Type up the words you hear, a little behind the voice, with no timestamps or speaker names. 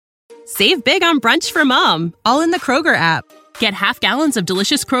Save big on brunch for mom, all in the Kroger app. Get half gallons of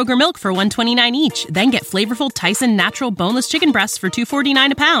delicious Kroger milk for $1.29 each. Then get flavorful Tyson natural boneless chicken breasts for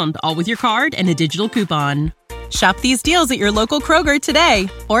 $2.49 a pound, all with your card and a digital coupon. Shop these deals at your local Kroger today,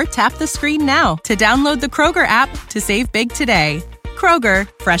 or tap the screen now to download the Kroger app to save big today. Kroger,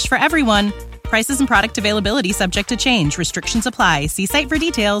 fresh for everyone. Prices and product availability subject to change. Restrictions apply. See site for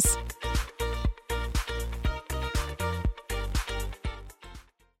details.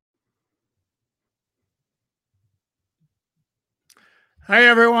 Hi,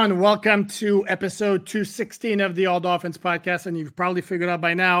 everyone. Welcome to episode 216 of the All Dolphins podcast. And you've probably figured out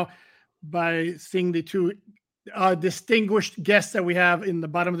by now by seeing the two distinguished guests that we have in the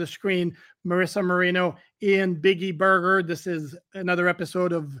bottom of the screen, Marissa Marino and Biggie Berger. This is another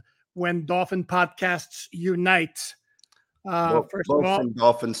episode of When Dolphin Podcasts Unite. First of all, from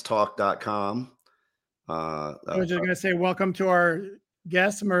dolphinstalk.com. I was just going to say welcome to our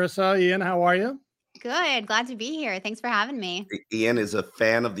guests, Marissa. Ian, how are you? Good. Glad to be here. Thanks for having me. Ian is a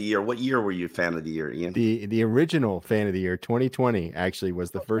fan of the year. What year were you fan of the year, Ian? The original fan of the year, 2020, actually was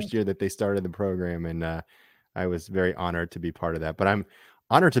the first year that they started the program, and I was very honored to be part of that. But I'm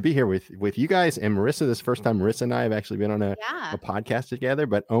honored to be here with you guys and Marissa. This is the first time Marissa and I have actually been on a podcast together.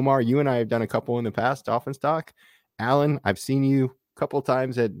 But Omar, you and I have done a couple in the past, Dolphins Talk. Alan, I've seen you a couple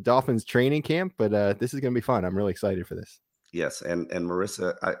times at Dolphins training camp, but this is going to be fun. I'm really excited for this. Yes, and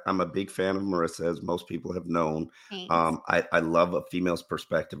Marissa, I'm a big fan of Marissa, as most people have known. I love a female's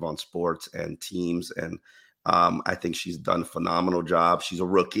perspective on sports and teams, and I think she's done a phenomenal job. She's a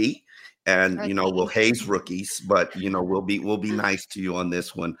rookie, and we'll haze rookies, but we'll be nice to you on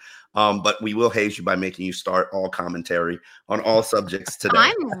this one. But we will haze you by making you start all commentary on all subjects today.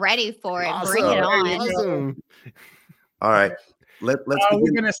 I'm ready for it. Awesome. Bring it on. Awesome. All right, let's begin.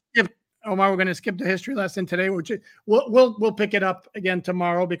 We're going to skip. Omar, we're going to skip the history lesson today, which we'll pick it up again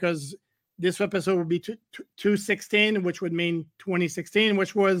tomorrow, because this episode will be 216, which would mean 2016,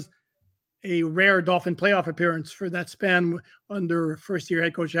 which was a rare Dolphin playoff appearance for that span under first-year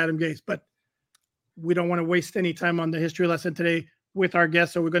head coach Adam Gase. But we don't want to waste any time on the history lesson today with our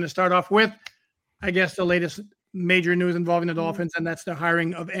guests, so we're going to start off with, I guess, the latest major news involving the Dolphins, and that's the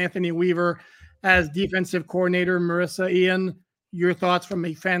hiring of Anthony Weaver as defensive coordinator. Marissa, Ian, your thoughts from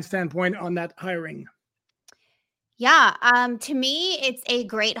a fan standpoint on that hiring? Yeah, to me, it's a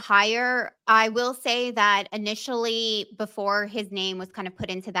great hire. I will say that initially, before his name was kind of put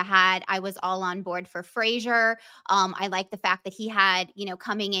into the hat, I was all on board for Frazier. I like the fact that he had,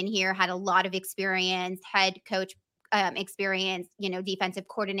 coming in here, had a lot of experience, head coach experience, defensive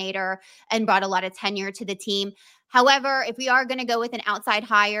coordinator, and brought a lot of tenure to the team. However, if we are going to go with an outside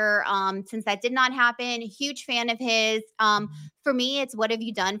hire, since that did not happen, huge fan of his. For me, it's what have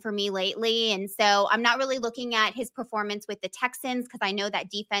you done for me lately? And so I'm not really looking at his performance with the Texans, because I know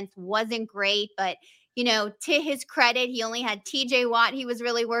that defense wasn't great. But, to his credit, he only had TJ Watt he was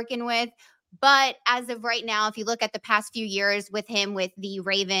really working with. But as of right now, if you look at the past few years with him with the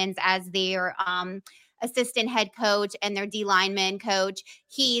Ravens as their assistant head coach and their D lineman coach,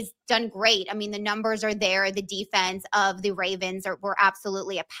 he's done great. I mean, the numbers are there. The defense of the Ravens were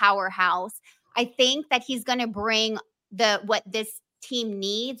absolutely a powerhouse. I think that he's going to bring what this team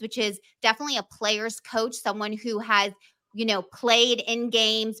needs, which is definitely a player's coach, someone who has, played in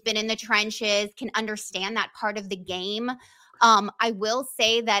games, been in the trenches, can understand that part of the game. I will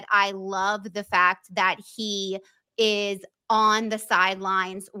say that I love the fact that he is on the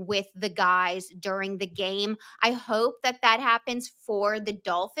sidelines with the guys during the game. I hope that happens for the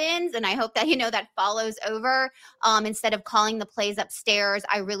Dolphins, and I hope that, that follows over instead of calling the plays upstairs.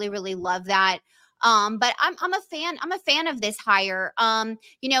 I really, really love that. But I'm a fan. I'm a fan of this hire.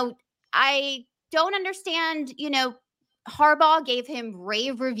 I don't understand, Harbaugh gave him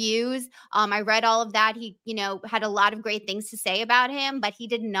rave reviews. I read all of that. He, had a lot of great things to say about him, but he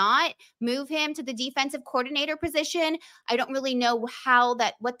did not move him to the defensive coordinator position. I don't really know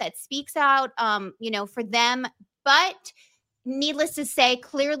what that speaks out, for them. But needless to say,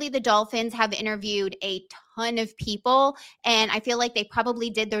 clearly the Dolphins have interviewed a ton of people, and I feel like they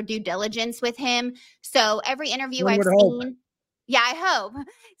probably did their due diligence with him. So every interview I've seen. Yeah, I hope.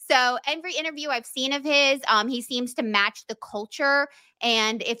 So every interview I've seen of his, he seems to match the culture.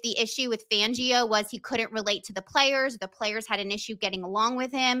 And if the issue with Fangio was he couldn't relate to the players had an issue getting along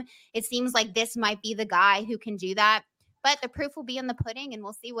with him, it seems like this might be the guy who can do that. But the proof will be in the pudding, and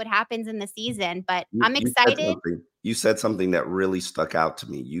we'll see what happens in the season. But I'm excited. You said something that really stuck out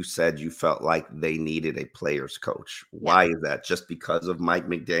to me. You said you felt like they needed a player's coach. Why is that? Just because of Mike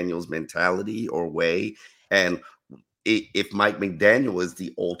McDaniel's mentality or way? And if Mike McDaniel is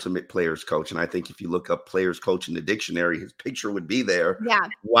the ultimate players coach, and I think if you look up players coach in the dictionary, his picture would be there. Yeah.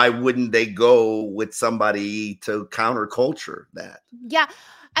 Why wouldn't they go with somebody to counter culture that? Yeah.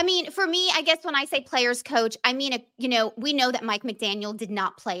 I mean, for me, I guess when I say players coach, I mean, we know that Mike McDaniel did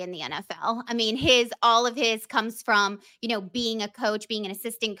not play in the NFL. I mean, all of his comes from, being a coach, being an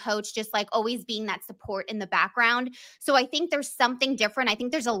assistant coach, just like always being that support in the background. So I think there's something different. I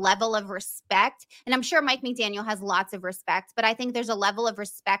think there's a level of respect, and I'm sure Mike McDaniel has lots of respect, but I think there's a level of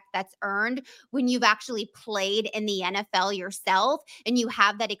respect that's earned when you've actually played in the NFL yourself and you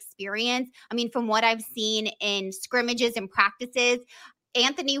have that experience. I mean, from what I've seen in scrimmages and practices,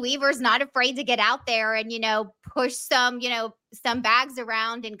 Anthony Weaver's not afraid to get out there and, push some bags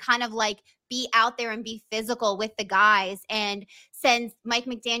around and kind of like be out there and be physical with the guys. And since Mike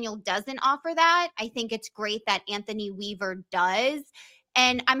McDaniel doesn't offer that, I think it's great that Anthony Weaver does.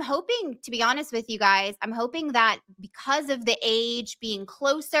 And I'm hoping, to be honest with you guys, I'm hoping that because of the age being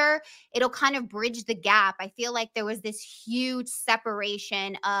closer, it'll kind of bridge the gap. I feel like there was this huge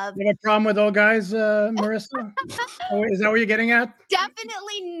separation of. You have a problem with old guys, Marissa? Is that what you're getting at?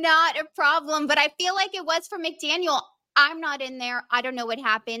 Definitely not a problem, but I feel like it was for McDaniel. I'm not in there. I don't know what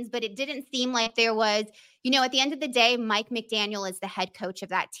happens, but it didn't seem like there was, at the end of the day, Mike McDaniel is the head coach of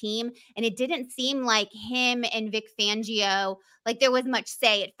that team. And it didn't seem like him and Vic Fangio, like there was much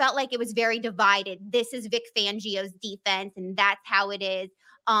say. It felt like it was very divided. This is Vic Fangio's defense and that's how it is.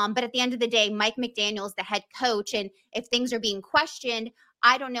 But at the end of the day, Mike McDaniel is the head coach. And if things are being questioned,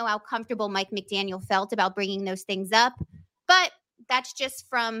 I don't know how comfortable Mike McDaniel felt about bringing those things up. But that's just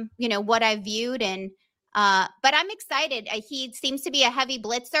from, what I viewed. And but I'm excited. He seems to be a heavy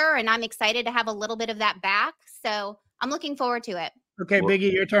blitzer, and I'm excited to have a little bit of that back. So I'm looking forward to it. Okay,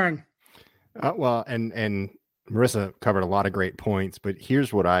 Biggie, your turn. Well, and Marissa covered a lot of great points, but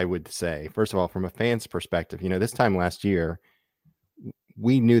here's what I would say. First of all, from a fan's perspective, this time last year,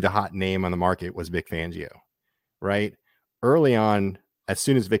 we knew the hot name on the market was Vic Fangio, right? Early on, as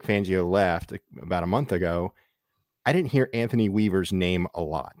soon as Vic Fangio left about a month ago, I didn't hear Anthony Weaver's name a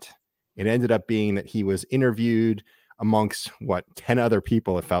lot. It ended up being that he was interviewed amongst 10 other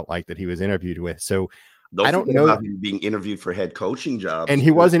people. It felt like that he was interviewed with. So I don't know about him being interviewed for head coaching jobs. And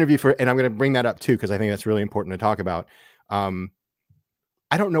he was interviewed for, and I'm going to bring that up too, because I think that's really important to talk about.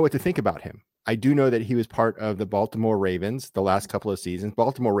 I don't know what to think about him. I do know that he was part of the Baltimore Ravens the last couple of seasons.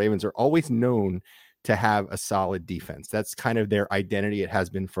 Baltimore Ravens are always known to have a solid defense. That's kind of their identity. It has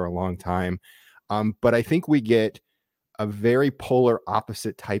been for a long time. But I think we get a very polar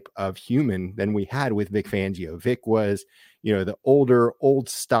opposite type of human than we had with Vic Fangio. Vic was, the old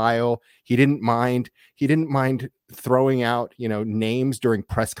style. He didn't mind throwing out, names during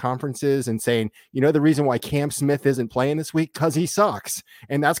press conferences and saying, the reason why Cam Smith isn't playing this week, because he sucks.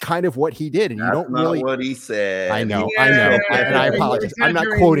 And that's kind of what he did. And that's not what he said. I know. And I apologize. I'm not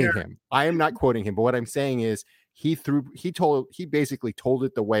quoting him. I am not quoting him. But what I'm saying is he basically told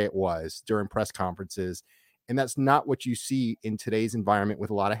it the way it was during press conferences. And that's not what you see in today's environment with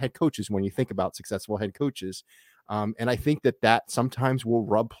a lot of head coaches when you think about successful head coaches. And I think that sometimes will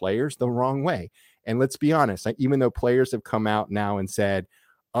rub players the wrong way. And let's be honest, even though players have come out now and said,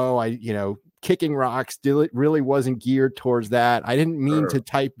 kicking rocks really wasn't geared towards that. I didn't mean to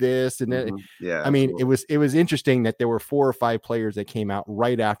type this. And I mean, it was interesting that there were 4 or 5 players that came out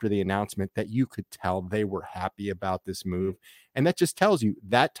right after the announcement that you could tell they were happy about this move. And that just tells you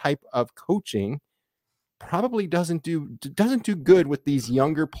that type of coaching probably doesn't do good with these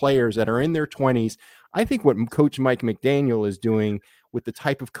younger players that are in their 20s. I think what Coach Mike McDaniel is doing with the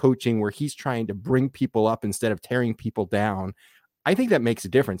type of coaching where he's trying to bring people up instead of tearing people down, I think that makes a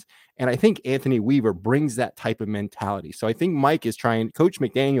difference. And I think Anthony Weaver brings that type of mentality. So I think Coach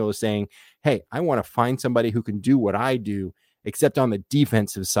McDaniel is saying, hey, I want to find somebody who can do what I do, except on the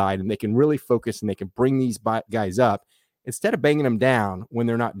defensive side, and they can really focus and they can bring these guys up instead of banging them down when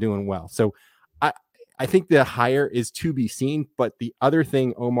they're not doing well. So I think the hire is to be seen, but the other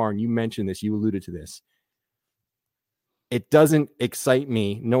thing, Omar, and you mentioned this, you alluded to this. It doesn't excite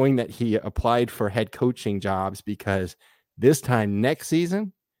me knowing that he applied for head coaching jobs, because this time next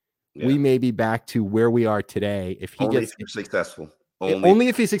season, we may be back to where we are today. If he gets successful, only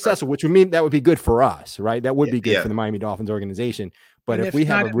if he's successful, which would mean that would be good for us, right? That would be good for the Miami Dolphins organization. But if we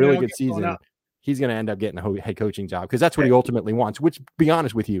have a really good season, he's going to end up getting a head coaching job, because that's what he ultimately wants, which, be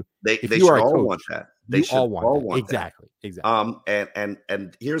honest with you, they should all want that. They should all want that. Exactly.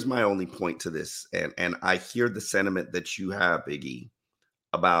 And here's my only point to this. And I hear the sentiment that you have, Big E,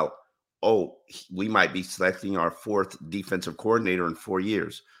 about, we might be selecting our 4th defensive coordinator in 4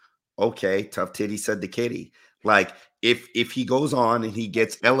 years. Okay. Tough titty said the kitty. Like if he goes on and he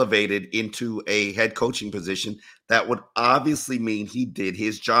gets elevated into a head coaching position, that would obviously mean he did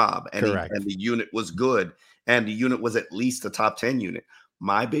his job and the unit was good and the unit was at least a top 10 unit.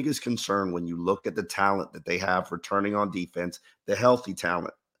 My biggest concern when you look at the talent that they have returning on defense, the healthy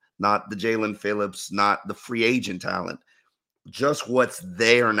talent, not the Jalen Phillips, not the free agent talent, just what's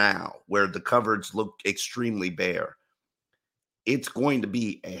there now where the coverage looked extremely bare. It's going to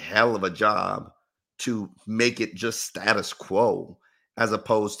be a hell of a job to make it just status quo as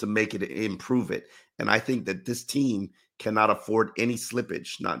opposed to make it improve it. And I think that this team cannot afford any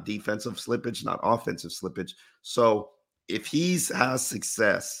slippage, not defensive slippage, not offensive slippage. So if he has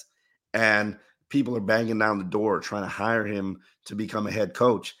success and people are banging down the door trying to hire him to become a head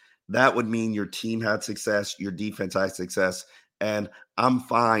coach, that would mean your team had success, your defense had success. And I'm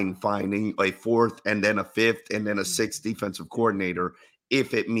fine finding a fourth and then a fifth and then a sixth defensive coordinator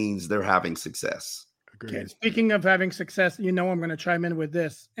if it means they're having success. Okay, speaking of having success, I'm going to chime in with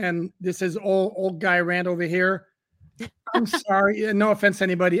this. And this is old guy rant over here. I'm sorry. No offense to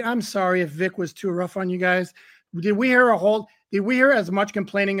anybody. I'm sorry if Vic was too rough on you guys. Did we hear as much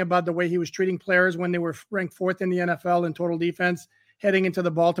complaining about the way he was treating players when they were ranked fourth in the NFL in total defense heading into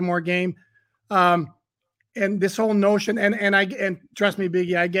the Baltimore game? And this whole notion, and trust me,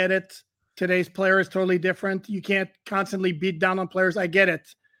 Biggie, I get it. Today's player is totally different. You can't constantly beat down on players. I get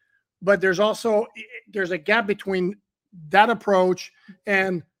it. But there's a gap between that approach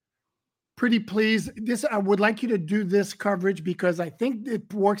and pretty please. I would like you to do this coverage because I think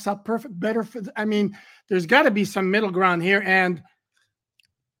it works out better there's got to be some middle ground here. And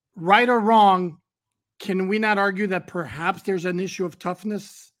right or wrong, can we not argue that perhaps there's an issue of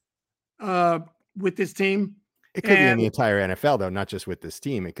toughness with this team? It could be in the entire NFL, though, not just with this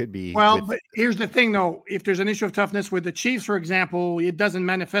team. It could be. Well, but here's the thing, though. If there's an issue of toughness with the Chiefs, for example, it doesn't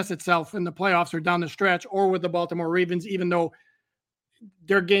manifest itself in the playoffs or down the stretch, or with the Baltimore Ravens, even though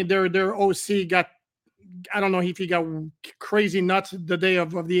their OC got, I don't know if he got crazy nuts the day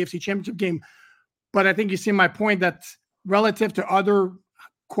of the AFC Championship game. But I think you see my point that relative to other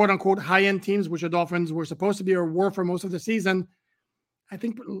quote unquote high-end teams, which the Dolphins were supposed to be or were for most of the season, I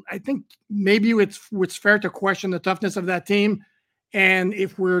think maybe it's fair to question the toughness of that team. And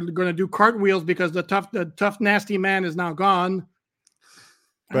if we're going to do cartwheels because the tough, nasty man is now gone.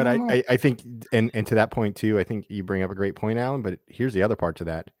 But I think, and to that point too, I think you bring up a great point, Alan, but here's the other part to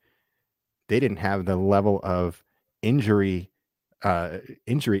that. They didn't have the level of injury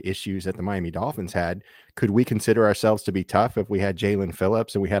issues that the Miami Dolphins had. Could we consider ourselves to be tough if we had Jalen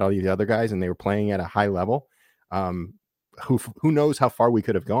Phillips and we had all these other guys and they were playing at a high level? Who knows how far we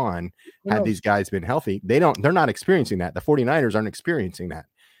could have gone had these guys been healthy. They're not experiencing that. The 49ers aren't experiencing that.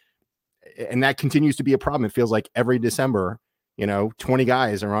 And that continues to be a problem. It feels like every December, 20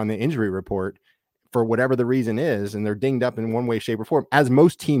 guys are on the injury report for whatever the reason is, and they're dinged up in one way, shape, or form, as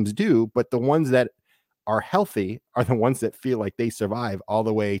most teams do. But the ones that are healthy are the ones that feel like they survive all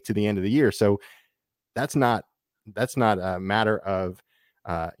the way to the end of the year. So that's not a matter of,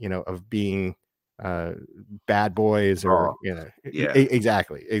 of being bad boys or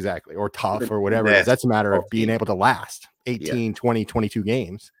exactly or tough or whatever it is. That's a matter of being able to last 18 20 22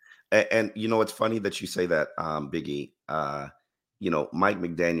 games. And it's funny that you say that, Biggie. Mike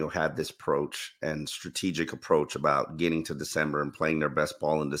McDaniel had this approach and strategic approach about getting to December and playing their best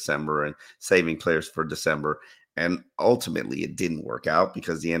ball in December and saving players for December, and ultimately it didn't work out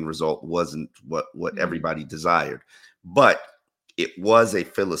because the end result wasn't what everybody desired. But it was a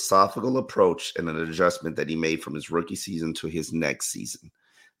philosophical approach and an adjustment that he made from his rookie season to his next season.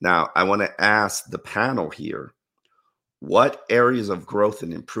 Now, I want to ask the panel here, what areas of growth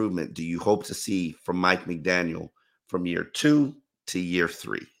and improvement do you hope to see from Mike McDaniel from year 2 to year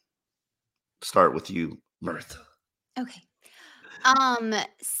 3? Start with you, Mirtha. Okay.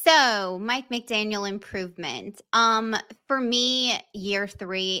 So Mike McDaniel improvement. For me, year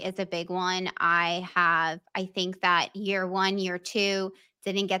 3 is a big one. I think that year 1, year 2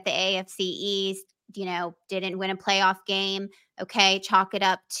 didn't get the AFC East, didn't win a playoff game. Okay. Chalk it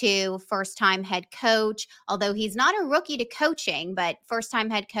up to first time head coach, although he's not a rookie to coaching, but first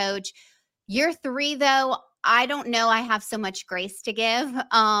time head coach. Year 3, though, I don't know. I have so much grace to give.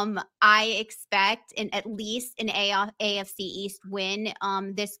 I expect at least an AFC East win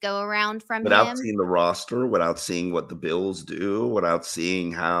this go around from him. Without seeing the roster, without seeing what the Bills do, without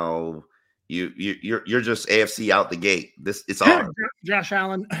seeing how you're just AFC out the gate. It's hard. Josh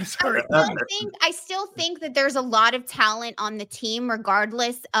Allen. Sorry. I still think that there's a lot of talent on the team,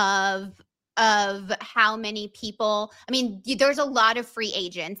 regardless of how many people. I mean, there's a lot of free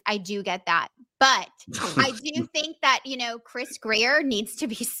agents. I do get that. But I do think that, Chris Greer needs to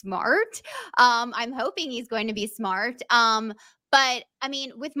be smart. I'm hoping he's going to be smart. But I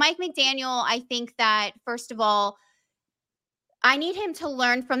mean, with Mike McDaniel, I think that, first of all, I need him to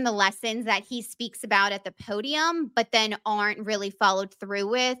learn from the lessons that he speaks about at the podium, but then aren't really followed through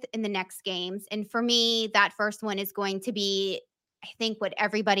with in the next games. And for me, that first one is going to be, I think, what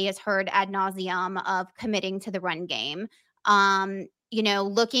everybody has heard ad nauseum of committing to the run game.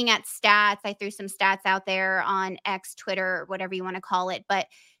 Looking at stats, I threw some stats out there on X, Twitter, whatever you want to call it, but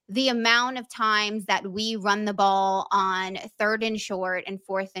the amount of times that we run the ball on 3rd and short and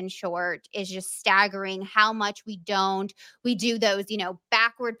 4th and short is just staggering. How much we do those,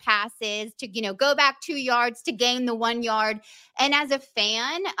 backward passes to, go back 2 yards to gain the 1 yard. And as a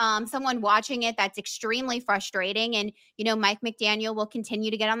fan, someone watching it, that's extremely frustrating. And, Mike McDaniel will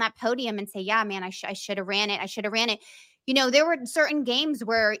continue to get on that podium and say, yeah, man, I should have ran it. There were certain games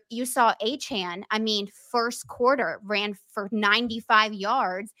where you saw Achane, first quarter ran for 95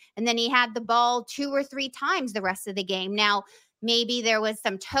 yards, and then he had the ball 2 or 3 times the rest of the game. Now, maybe there was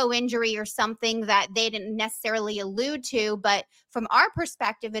some toe injury or something that they didn't necessarily allude to, but from our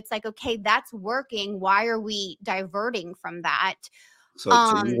perspective, it's like, okay, that's working. Why are we diverting from that? So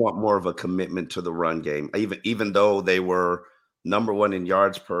you want more of a commitment to the run game, even though they were number 1 in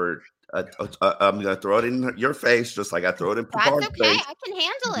yards per. I'm going to throw it in your face, just like I throw it in Picard's face. That's okay. Face. I can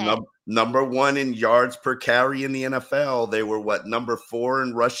handle it. Number 1 in yards per carry in the NFL. They were number 4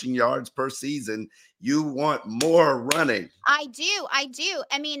 in rushing yards per season. You want more running. I do.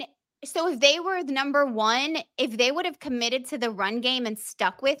 So if they were the number 1, if they would have committed to the run game and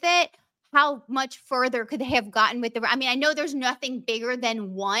stuck with it, how much further could they have gotten with I know there's nothing bigger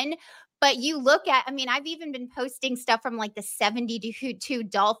than 1, but you look at, I've even been posting stuff from like the 72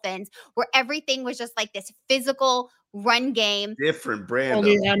 Dolphins where everything was just like this physical run game. Different brand.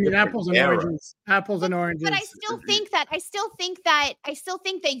 Apples and oranges. Apples and oranges. But I still think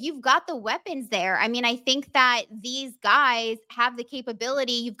that you've got the weapons there. I think that these guys have the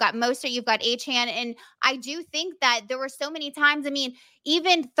capability. You've got Mostert, you've got Achane, and I do think that there were so many times,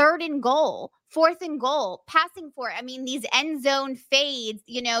 even 3rd and goal, 4th and goal, passing for it. These end zone fades,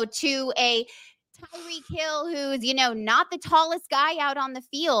 to a Tyreek Hill, who's, not the tallest guy out on the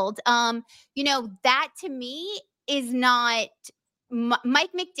field. That to me is not Mike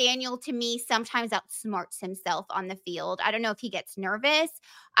McDaniel. To me, sometimes outsmarts himself on the field. I don't know if he gets nervous.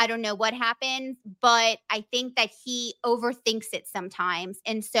 I don't know what happens, but I think that he overthinks it sometimes.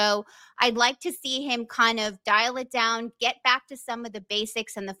 And so I'd like to see him kind of dial it down, get back to some of the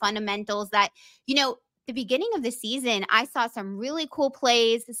basics and the fundamentals that, the beginning of the season, I saw some really cool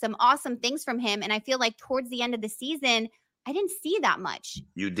plays, some awesome things from him. And I feel like towards the end of the season, I didn't see that much.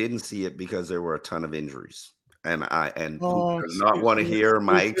 You didn't see it because there were a ton of injuries. And does not want to hear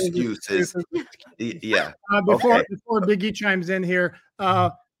my excuses. Yeah. Before Big E chimes in here,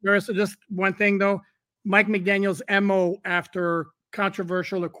 Marissa, just one thing though, Mike McDaniel's MO after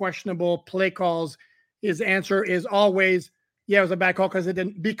controversial or questionable play calls, his answer is always, yeah, it was a bad call because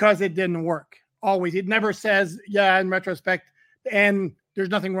it didn't work. Always. He never says, yeah, in retrospect. And there's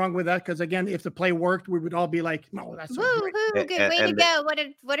nothing wrong with that because, again, if the play worked, we would all be like, no, that's so great. Good way to go.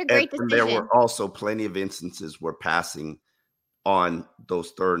 What a great decision. There were also plenty of instances where passing on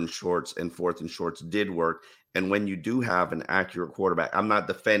those 3rd and shorts and 4th and shorts did work. And when you do have an accurate quarterback, I'm not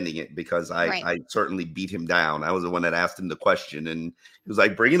defending it because I certainly beat him down. I was the one that asked him the question, and he was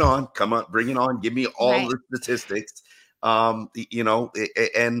like, bring it on. Come on, bring it on. Give me all the statistics. But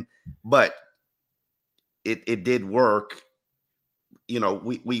it did work.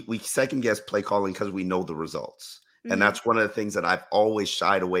 We second guess play calling because we know the results. Mm-hmm. And that's one of the things that I've always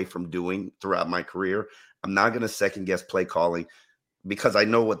shied away from doing throughout my career. I'm not going to second guess play calling because I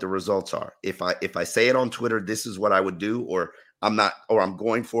know what the results are. If I say it on Twitter, this is what I would do, or I'm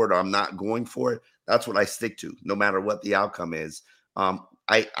going for it, or I'm not going for it. That's what I stick to, no matter what the outcome is. I'm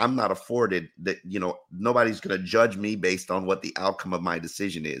not afforded that, nobody's going to judge me based on what the outcome of my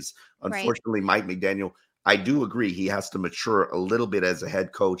decision is. Unfortunately, Mike McDaniel, I do agree he has to mature a little bit as a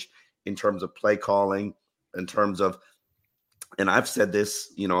head coach in terms of play calling, in terms of, and I've said this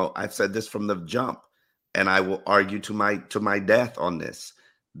from the jump, and I will argue to my death on this.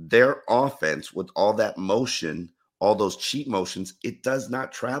 Their offense with all that motion, all those cheat motions, it does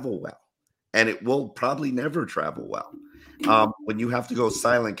not travel well, and it will probably never travel well. When you have to go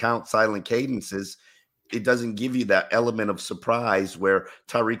silent count, silent cadences, it doesn't give you that element of surprise where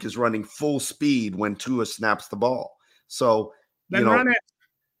Tyreek is running full speed when Tua snaps the ball. So, then run it.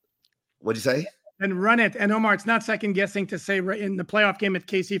 What'd you say? And run it. And Omar, it's not second guessing to say in the playoff game at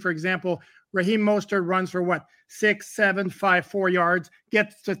KC, for example, Raheem Mostert runs for what? 6, 7, 5, 4 yards,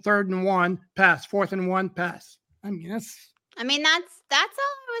 gets to 3rd and 1, pass, 4th and 1, pass. I mean, that's all I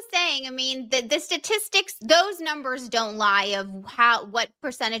was saying. I mean, the statistics, those numbers don't lie of what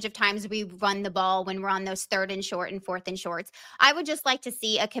percentage of times we run the ball when we're on those 3rd and short and 4th and shorts. I would just like to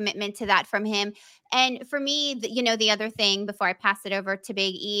see a commitment to that from him. And for me, the other thing before I pass it over to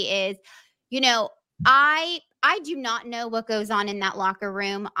Big E is, I do not know what goes on in that locker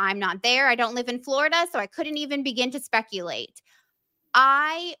room. I'm not there. I don't live in Florida, so I couldn't even begin to speculate.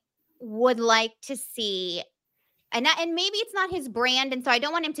 I would like to see, and maybe it's not his brand, and so I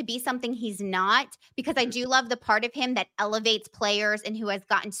don't want him to be something he's not, because I do love the part of him that elevates players and who has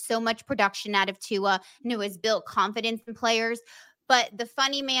gotten so much production out of Tua and who has built confidence in players. But the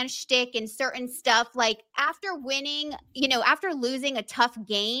funny man shtick and certain stuff, like after winning, after losing a tough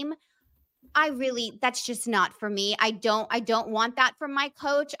game, that's just not for me. I don't want that from my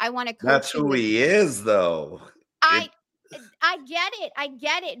coach. I want a coach. That's who he is, though. I get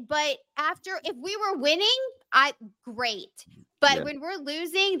it. But if we were winning, great. But when we're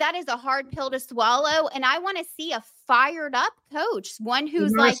losing, that is a hard pill to swallow. And I want to see a fired up coach, one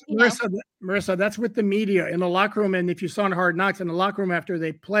who's Marissa, that's with the media in the locker room. And if you saw in Hard Knocks in the locker room after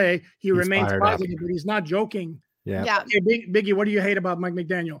they play, he remains positive, but he's not joking. Yeah. Okay, Biggie, what do you hate about Mike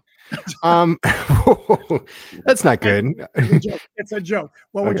McDaniel? That's not good. It's a joke.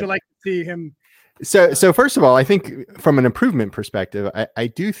 What would you like to see him? So first of all, I think from an improvement perspective, I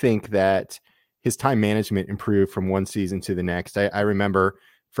do think that his time management improved from one season to the next. I remember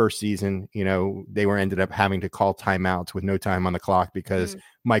first season, they ended up having to call timeouts with no time on the clock because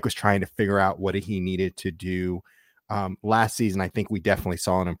Mike was trying to figure out what he needed to do. Last season, I think we definitely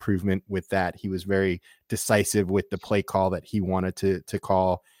saw an improvement with that. He was very decisive with the play call that he wanted to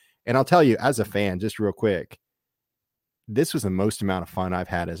call. And I'll tell you, as a fan, just real quick, this was the most amount of fun I've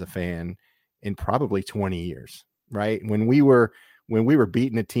had as a fan in probably 20 years, right? When we were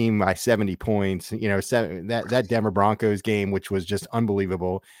beating a team by 70 points, that Denver Broncos game, which was just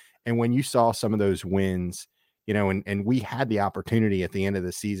unbelievable. And when you saw some of those wins, and we had the opportunity at the end of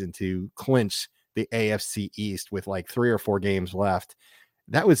the season to clinch the AFC East with like 3 or 4 games left.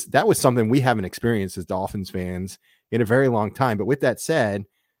 That was something we haven't experienced as Dolphins fans in a very long time. But with that said,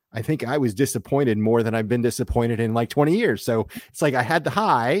 I think I was disappointed more than I've been disappointed in like 20 years. So it's like I had the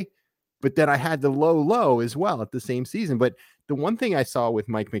high, but then I had the low as well at the same season. But the one thing I saw with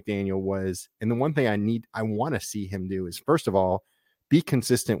Mike McDaniel was, and the one thing I want to see him do is, first of all, be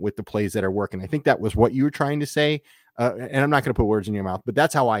consistent with the plays that are working. I think that was what you were trying to say. And I'm not going to put words in your mouth, but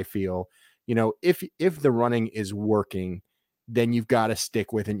that's how I feel. If the running is working, then you've got to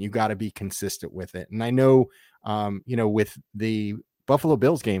stick with it. And you've got to be consistent with it. And I know, with the Buffalo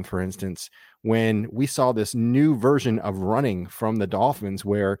Bills game, for instance, when we saw this new version of running from the Dolphins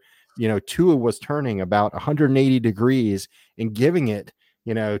where, Tua was turning about 180 degrees and giving it,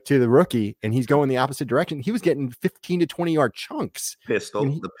 to the rookie, and he's going the opposite direction. He was getting 15 to 20 yard chunks. The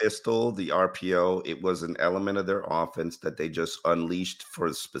RPO, it was an element of their offense that they just unleashed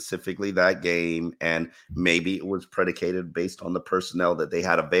for specifically that game. And maybe it was predicated based on the personnel that they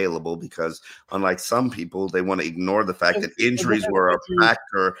had available, because unlike some people, they want to ignore the fact that injuries were a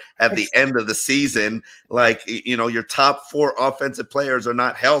factor at the end of the season. Like, your top 4 offensive players are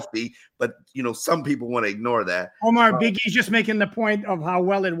not healthy, but, some people want to ignore that. Omar, Big E's just making the point of how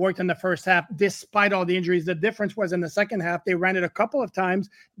well it worked in the first half, despite all the injuries. The difference was in the second half, they ran it a couple of times,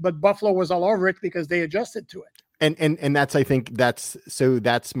 but Buffalo was all over it because they adjusted to it. And that's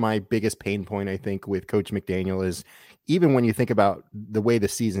my biggest pain point, I think, with Coach McDaniel is, even when you think about the way the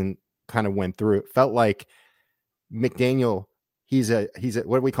season kind of went through, it felt like McDaniel, he's a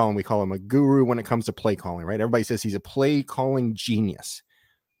what do we call him? We call him a guru when it comes to play calling, right? Everybody says he's a play calling genius.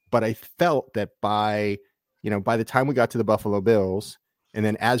 But I felt that by the time we got to the Buffalo Bills, and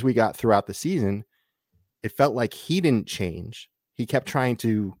then as we got throughout the season, it felt like he didn't change. He kept trying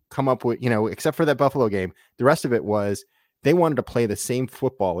to come up with, except for that Buffalo game, the rest of it was they wanted to play the same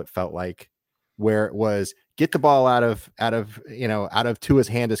football. It felt like, where it was get the ball out of Tua's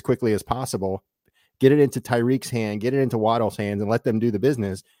hand as quickly as possible, get it into Tyreek's hand, get it into Waddle's hands, and let them do the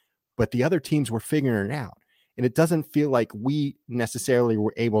business. But the other teams were figuring it out. And it doesn't feel like we necessarily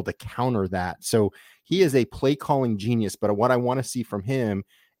were able to counter that. So he is a play calling genius. But what I want to see from him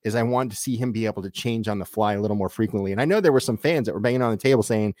is I want to see him be able to change on the fly a little more frequently. And I know there were some fans that were banging on the table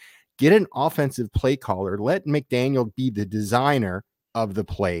saying, get an offensive play caller. Let McDaniel be the designer of the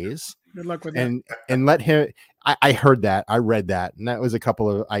plays. Good luck with that. And let him. I heard that. I read that. And that was a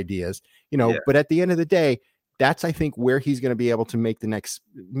couple of ideas, But at the end of the day, that's, I think, where he's going to be able to make the next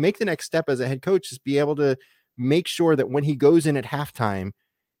step as a head coach, is be able to make sure that when he goes in at halftime,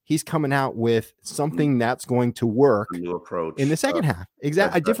 he's coming out with something that's going to work new approach in the second half.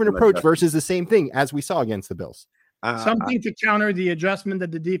 Exactly. A different approach versus the same thing as we saw against the Bills. Something to counter the adjustment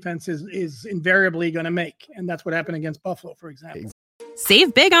that the defense is invariably going to make. And that's what happened against Buffalo, for example.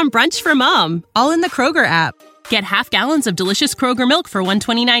 Save big on brunch for mom, all in the Kroger app. Get half gallons of delicious Kroger milk for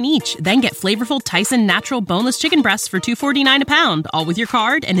 $1.29 each. Then get flavorful Tyson natural boneless chicken breasts for $2.49 a pound, all with your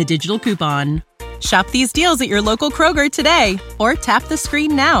card and a digital coupon. Shop these deals at your local Kroger today, or tap the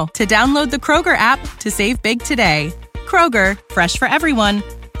screen now to download the Kroger app to save big today. Kroger, fresh for everyone.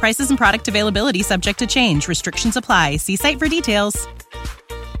 Prices and product availability subject to change. Restrictions apply. See site for details.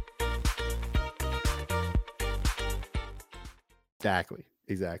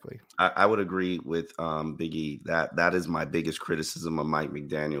 Exactly. I would agree with Big E that is my biggest criticism of Mike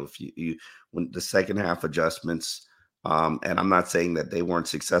McDaniel. If you when the second half adjustments, and I'm not saying that they weren't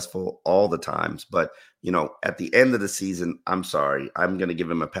successful all the times, but at the end of the season, I'm sorry, I'm going to give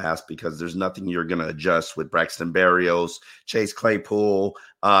him a pass because there's nothing you're going to adjust with Braxton Berrios, Chase Claypool,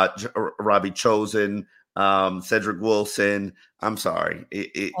 Robbie Chosen, Cedric Wilson. I'm sorry.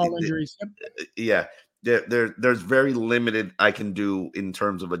 All injuries. Yeah. There's very limited I can do in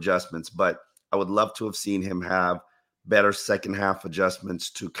terms of adjustments, but I would love to have seen him have better second half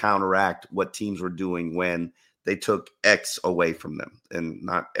adjustments to counteract what teams were doing when they took X away from them, and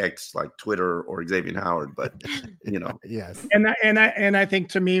not X like Twitter or Xavier Howard, but Yes. And I think,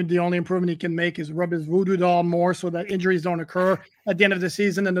 to me, the only improvement he can make is rub his voodoo doll more so that injuries don't occur at the end of the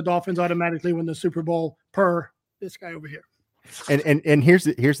season, and the Dolphins automatically win the Super Bowl per this guy over here. And here's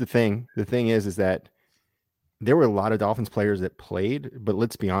the thing. The thing is that there were a lot of Dolphins players that played, but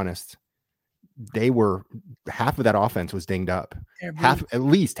let's be honest, half of that offense was dinged up. At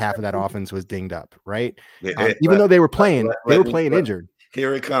least half of that offense was dinged up, right? Even though they were playing, injured.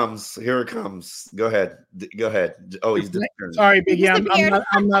 Here it comes. Go ahead. Oh, he's sorry, Biggie.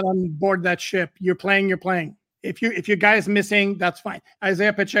 I'm not on board that ship. You're playing. If your guy's missing, that's fine.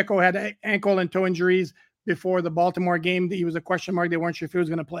 Isaiah Pacheco had ankle and toe injuries before the Baltimore game. He was a question mark. They weren't sure if he was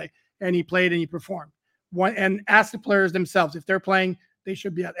going to play, and he played and he performed. And ask the players themselves if they're playing, they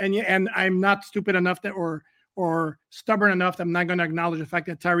should be out. And I'm not stupid enough that or stubborn enough that I'm not going to acknowledge the fact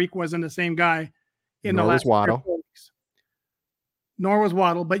that Tyreek wasn't the same guy in the last 4 weeks. Nor was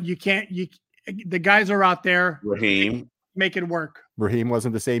Waddle, but the guys are out there. Raheem, make it work. Raheem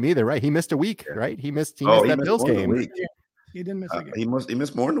wasn't the same either, right? He missed a week, right? He missed that Bills game. Yeah, he didn't miss a game. He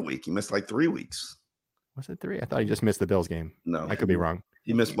missed more than a week. He missed like 3 weeks. Was it 3? I thought he just missed the Bills game. No, I could be wrong.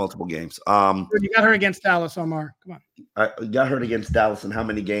 He missed multiple games. You got hurt against Dallas, Omar. Come on. Got hurt against Dallas, and how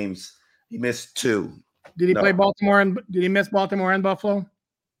many games? He missed 2. Did he play Baltimore and did he miss Baltimore and Buffalo?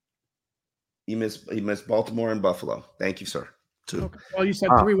 He missed Baltimore and Buffalo. Thank you, sir. 2. Okay. Well, you said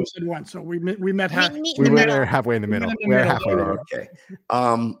 3. We said 1. So we met we were there halfway in the middle. We're halfway there. Okay.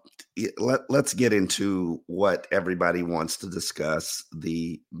 Let's get into what everybody wants to discuss: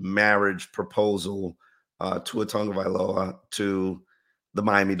 the marriage proposal Tua Tagovailoa to the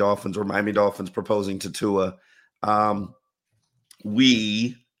Miami Dolphins, or Miami Dolphins proposing to Tua.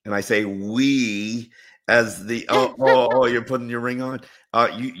 We, and I say we, as the you're putting your ring on.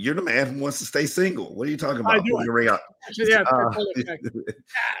 You're the man who wants to stay single. What are you talking about? Putting your ring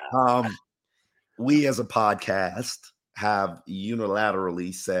on. We as a podcast have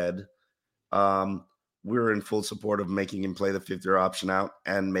unilaterally said we're in full support of making him play the 5th-year option out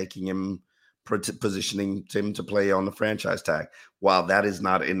and making him positioning him to play on the franchise tag. While that is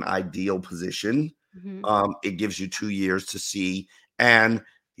not an ideal position, it gives you 2 years to see, and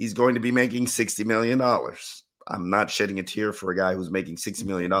he's going to be making $60 million. I'm not shedding a tear for a guy who's making $60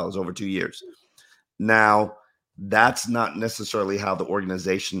 million over 2 years. Now, that's not necessarily how the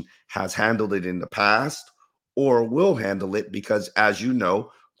organization has handled it in the past or will handle it, because, as you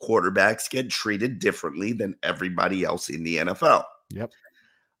know, quarterbacks get treated differently than everybody else in the NFL. Yep.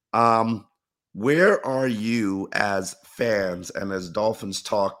 Where are you as fans and as Dolphins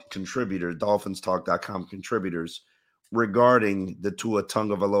Talk contributors, DolphinsTalk.com contributors, regarding the Tua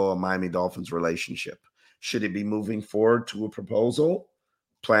Tagovailoa Miami Dolphins relationship? Should it be moving forward to a proposal?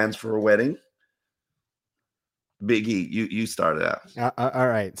 Plans for a wedding? Big E, you started out. All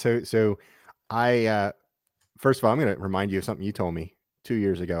right. So I first of all, I'm going to remind you of something you told me 2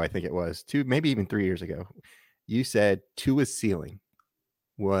 years ago. I think it was maybe even 3 years ago. You said Tua's ceiling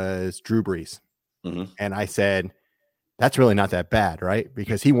was Drew Brees. Mm-hmm. And I said, that's really not that bad, right?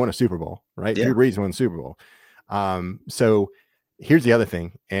 Because he won a Super Bowl, right? Yeah. Drew Brees won the Super Bowl. So here's the other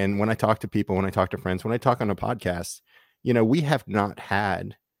thing. And when I talk to people, when I talk to friends, when I talk on a podcast, we have not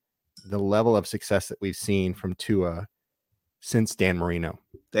had the level of success that we've seen from Tua since Dan Marino.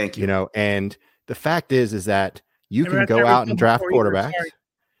 Thank you. And the fact is that you can go out and draft quarterbacks.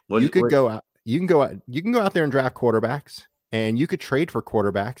 You can go out there and draft quarterbacks, and you could trade for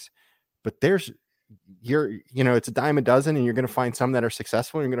quarterbacks, but it's a dime a dozen, and you're going to find some that are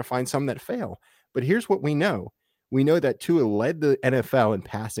successful, and you're going to find some that fail. But here's what we know. We know that Tua led the NFL in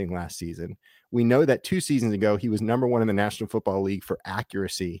passing last season. We know that 2 seasons ago, he was number 1 in the National Football League for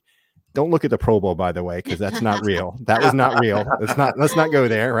accuracy. Don't look at the Pro Bowl, by the way, because that's not real. That was not real. Let's not go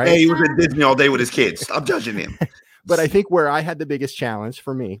there, right? Hey, he was at Disney all day with his kids. Stop judging him. But I think where I had the biggest challenge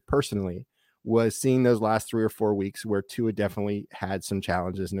for me personally was seeing those last 3 or 4 weeks where Tua definitely had some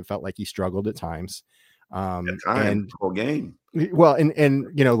challenges, and it felt like he struggled at times. And whole game. Well, and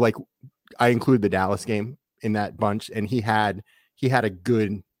like I include the Dallas game in that bunch, and he had a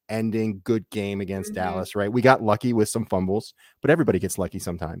good good game against Dallas, right? We got lucky with some fumbles, but everybody gets lucky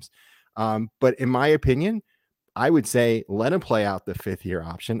sometimes. But in my opinion, I would say let him play out the 5th year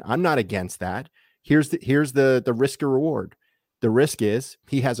option. I'm not against that. Here's the risk or reward. The risk is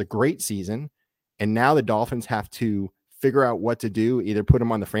he has a great season, and now the Dolphins have to figure out what to do, either put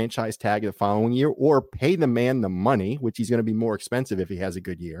him on the franchise tag the following year or pay the man the money, which he's going to be more expensive if he has a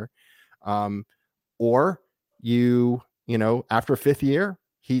good year. Or after a 5th year,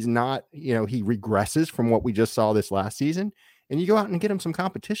 he's not, he regresses from what we just saw this last season, and you go out and get him some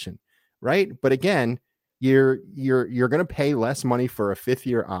competition, right? But again, you're going to pay less money for a 5th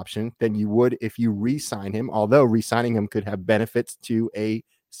year option than you would if you re-sign him, although re-signing him could have benefits to a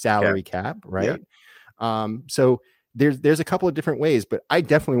salary cap, right? Yeah. So there's a couple of different ways, but I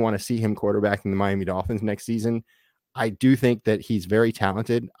definitely want to see him quarterbacking the Miami Dolphins next season. I do think that he's very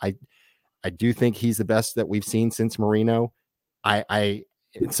talented. I do think he's the best that we've seen since Marino.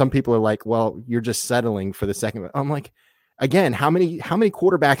 Some people are like, well, you're just settling for the second. I'm like, again, how many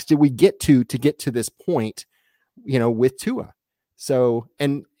quarterbacks did we get to get to this point, with Tua? So,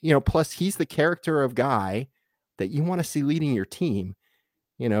 and, plus he's the character of guy that you want to see leading your team,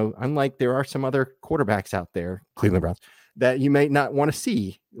 unlike there are some other quarterbacks out there, Cleveland Browns, that you may not want to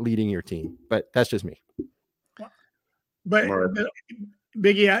see leading your team, but that's just me. But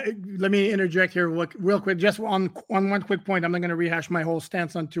Biggie, let me interject here real quick, just on one quick point. I'm not going to rehash my whole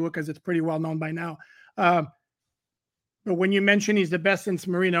stance on Tua because it's pretty well known by now. But when you mention he's the best since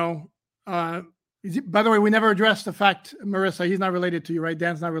Marino, by the way, we never addressed the fact, Marissa, he's not related to you, right?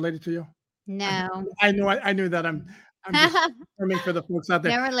 Dan's not related to you? No. I knew that. I'm just confirming for the folks out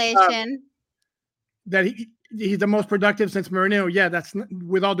there. No relation. That he's the most productive since Marino. Yeah, that's,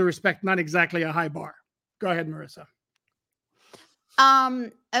 with all due respect, not exactly a high bar. Go ahead, Marissa.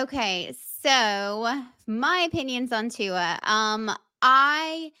 Okay, so my opinions on Tua.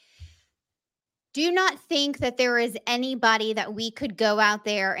 I do not think that there is anybody that we could go out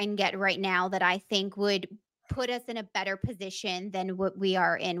there and get right now that I think would put us in a better position than what we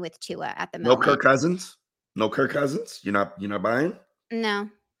are in with Tua at the moment. No Kirk Cousins? You're not buying? No.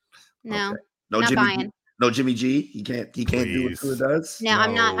 Okay. Not Jimmy buying. G? No Jimmy G. He can't do what Tua does. No,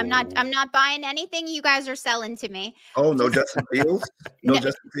 I'm not buying anything you guys are selling to me. Oh, no Justin Fields? No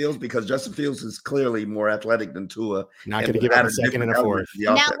Justin Fields, because Justin Fields is clearly more athletic than Tua. Not going to give up a second and a fourth.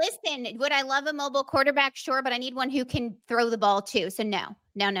 Now listen, would I love a mobile quarterback? Sure, but I need one who can throw the ball too. So no.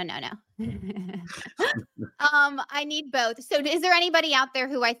 I need both. So is there anybody out there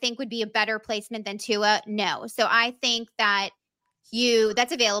who I think would be a better placement than Tua? No. So I think that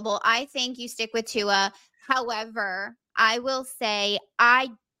that's available. I think you stick with Tua. However, I will say I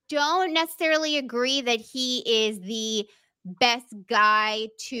don't necessarily agree that he is the best guy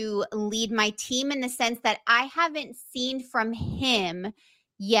to lead my team, in the sense that I haven't seen from him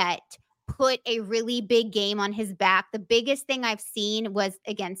yet put a really big game on his back. The biggest thing I've seen was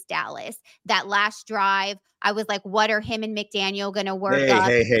against Dallas. That last drive, I was like, what are him and McDaniel going to work up?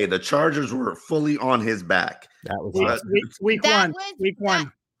 Hey, the Chargers were fully on his back. That was week one.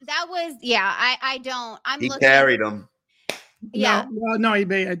 That was, yeah, He carried them. Yeah. No,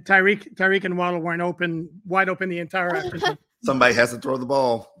 Tyreek and Waddle weren't wide open the entire afternoon. Somebody has to throw the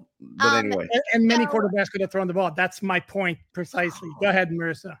ball. But anyway. And many quarterbacks could have thrown the ball. That's my point precisely. Go ahead,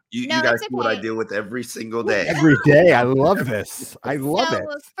 Marissa. You guys see what I deal with every single day. Every day. I love this. I love it.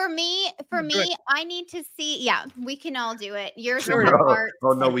 For me, I need to see. Yeah, we can all do it. Yours are hard.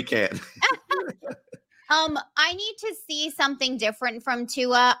 Oh, no, we can't. I need to see something different from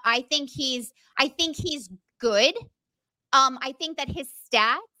Tua. I think he's good. I think that his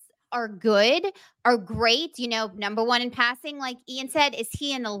stats are great. Number one in passing, like Ian said. Is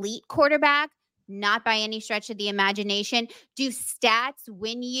he an elite quarterback? Not by any stretch of the imagination. Do stats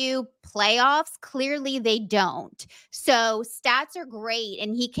win you playoffs? Clearly they don't. So stats are great,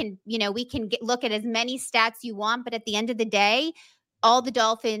 and he can, we can look at as many stats you want, but at the end of the day, all the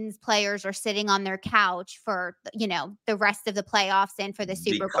Dolphins players are sitting on their couch for, the rest of the playoffs and for the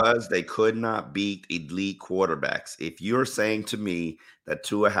Super Bowl. Because they could not beat elite quarterbacks. If you're saying to me that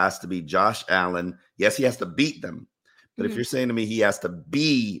Tua has to be Josh Allen, yes, he has to beat them. But if you're saying to me he has to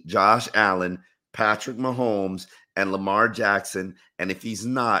be Josh Allen, Patrick Mahomes, and Lamar Jackson, and if he's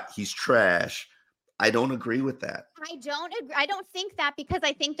not, he's trash, I don't agree with that. I don't agree. I don't think that, because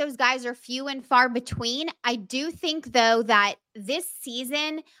I think those guys are few and far between. I do think, though, that this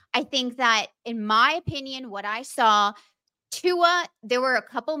season, I think that, in my opinion, what I saw, Tua, there were a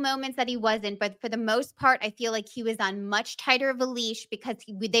couple moments that he wasn't, but for the most part, I feel like he was on much tighter of a leash because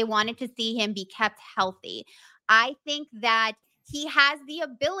they wanted to see him be kept healthy. I think that he has the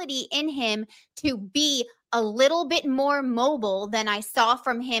ability in him to be a little bit more mobile than I saw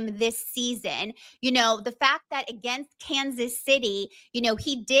from him this season. The fact that against Kansas City,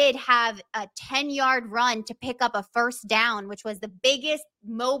 he did have a 10-yard run to pick up a first down, which was the biggest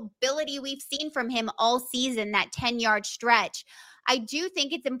mobility we've seen from him all season, that 10-yard stretch. I do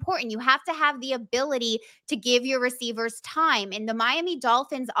think it's important. You have to have the ability to give your receivers time. And the Miami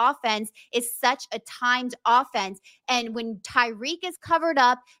Dolphins offense is such a timed offense. And when Tyreek is covered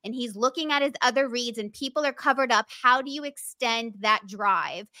up and he's looking at his other reads and people are covered up, how do you extend that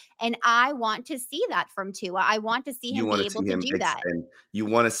drive? And I want to see that from Tua. I want to see him be able to do that. You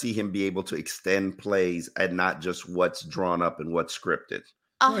want to see him be able to extend plays and not just what's drawn up and what's scripted.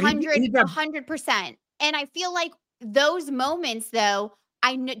 100%. And I feel like those moments, though,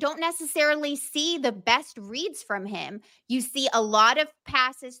 I don't necessarily see the best reads from him. You see a lot of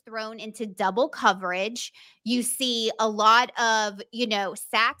passes thrown into double coverage. You see a lot of,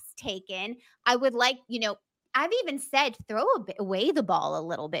 sacks taken. I would like, I've even said throw away the ball a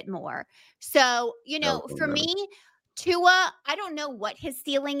little bit more. So, for me, Tua, I don't know what his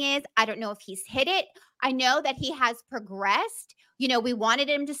ceiling is. I don't know if he's hit it. I know that he has progressed. We wanted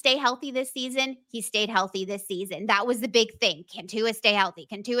him to stay healthy this season. He stayed healthy this season. That was the big thing. Can Tua stay healthy?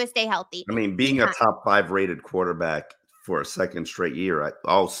 Can Tua stay healthy? I mean, being a top 5 rated quarterback for a second straight year.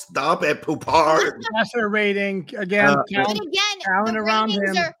 Stop it, Poupard. Passer rating again.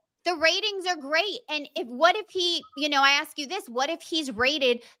 The ratings are great. And what if he, I ask you this, what if he's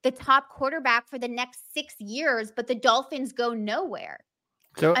rated the top quarterback for the next 6 years, but the Dolphins go nowhere?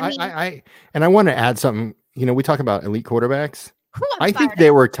 So I want to add something. We talk about elite quarterbacks. I think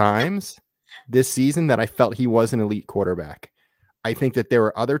there were times this season that I felt he was an elite quarterback. I think that there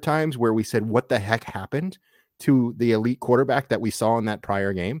were other times where we said, what the heck happened to the elite quarterback that we saw in that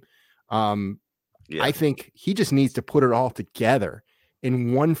prior game? I think he just needs to put it all together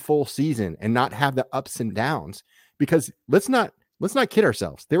in one full season and not have the ups and downs, because let's not kid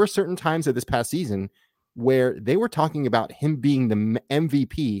ourselves. There were certain times of this past season where they were talking about him being the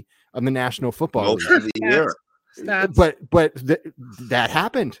MVP of the National Football League. But that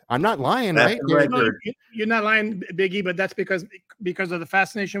happened. I'm not lying, right? You're not lying, Big E, but that's because of the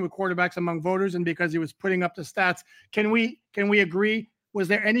fascination with quarterbacks among voters and because he was putting up the stats. Can we agree? Was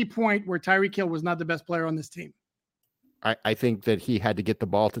there any point where Tyreek Hill was not the best player on this team? I think that he had to get the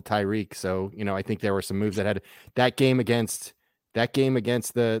ball to Tyreek. So, I think there were some moves that had that game against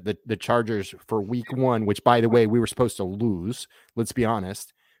the Chargers for week 1, which, by the way, we were supposed to lose. Let's be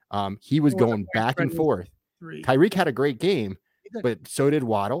honest. He was going back and forth. Tyreek had a great game, but so did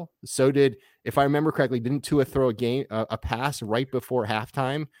Waddle. So did, if I remember correctly, didn't Tua throw a pass right before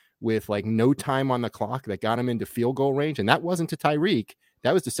halftime with like no time on the clock that got him into field goal range? And that wasn't to Tyreek.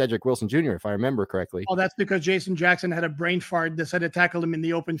 That was to Cedric Wilson Jr., if I remember correctly. Oh, that's because Jason Jackson had a brain fart, decided to tackle him in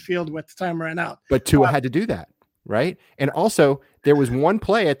the open field with the time ran out. But Tua had to do that, right? And also, there was one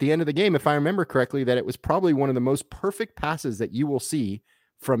play at the end of the game, if I remember correctly, that it was probably one of the most perfect passes that you will see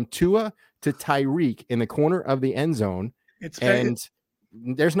from Tua to Tyreek in the corner of the end zone.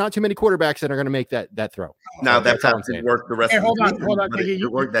 There's not too many quarterbacks that are going to make that throw. Now that's how it worked the rest of the season. Hold on.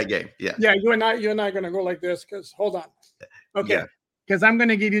 It worked that game. Yeah. Yeah, you and I are going to go like this because hold on. Okay. Because I'm going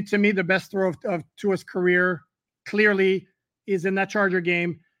to give you, to me, the best throw of Tua's career clearly is in that Charger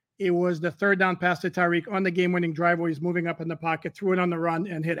game. It was the third down pass to Tyreek on the game-winning drive where he's moving up in the pocket, threw it on the run,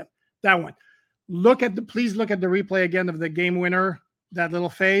 and hit him. That one. Please look at the replay again of the game winner, that little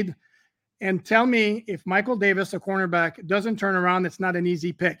fade, and tell me if Michael Davis, a cornerback, doesn't turn around, it's not an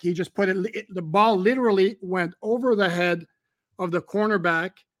easy pick. He just the ball literally went over the head of the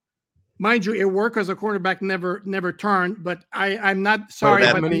cornerback. Mind you, it worked because the cornerback never turned, but I'm not sorry.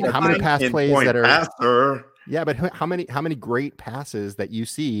 How many pass plays that are passer. Yeah, but how many great passes that you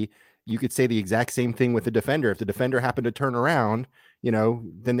see, you could say the exact same thing with the defender. If the defender happened to turn around,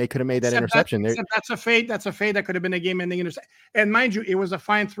 then they could have made that interception. That's a fade. That's a fade that could have been a game-ending interception. And mind you, it was a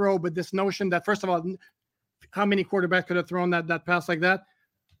fine throw, but this notion that, first of all, how many quarterbacks could have thrown that pass like that?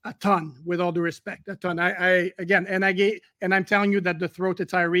 A ton, with all due respect, a ton. I'm telling you that the throw to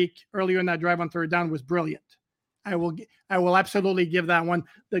Tyreek earlier in that drive on third down was brilliant. I will absolutely give that one.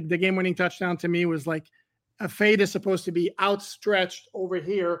 The game-winning touchdown to me was like a fade is supposed to be outstretched over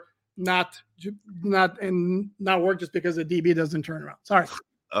here, not work just because the DB doesn't turn around. Sorry.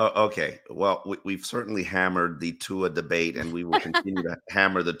 Okay. Well, we've certainly hammered the Tua debate, and we will continue to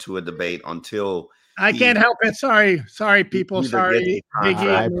hammer the Tua debate until I can't help it. Sorry, people. Sorry,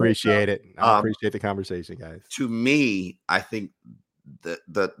 Biggie. I appreciate it. I appreciate the conversation, guys. To me, I think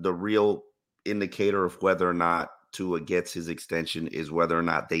the real indicator of whether or not Tua gets his extension is whether or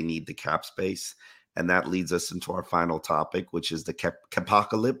not they need the cap space, and that leads us into our final topic, which is the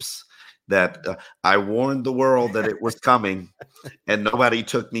capocalypse. That I warned the world that it was coming, and nobody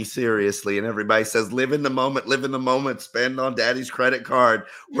took me seriously. And everybody says, "Live in the moment, spend on daddy's credit card.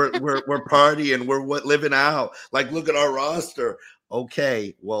 We're partying, we're living out. Like, look at our roster."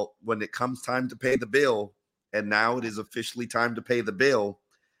 Okay, well, when it comes time to pay the bill, and now it is officially time to pay the bill,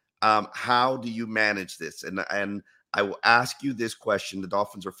 how do you manage this? And I will ask you this question: the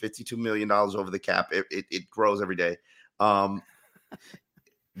Dolphins are $52 million over the cap. It grows every day.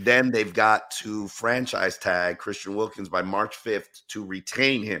 Then they've got to franchise tag Christian Wilkins by March 5th to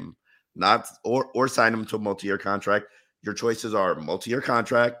retain him, not or sign him to a multi-year contract. Your choices are multi-year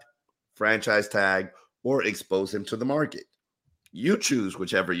contract, franchise tag, or expose him to the market. You choose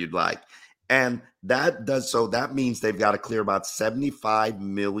whichever you'd like. And that means they've got to clear about $75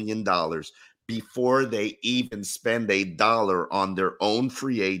 million before they even spend $1 on their own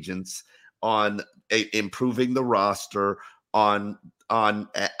free agents, on improving the roster, on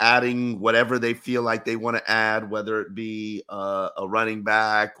adding whatever they feel like they want to add, whether it be a running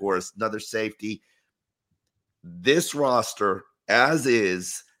back or another safety. This roster, as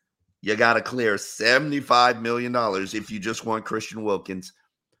is, you got to clear $75 million if you just want Christian Wilkins.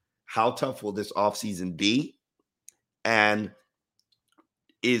 How tough will this offseason be? And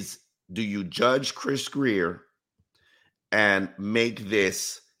do you judge Chris Grier and make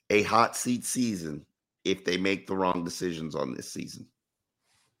this a hot seat season if they make the wrong decisions on this season?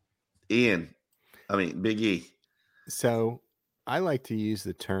 Big E. So I like to use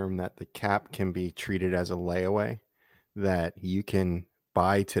the term that the cap can be treated as a layaway, that you can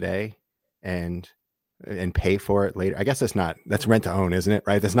buy today and pay for it later. I guess that's rent to own, isn't it?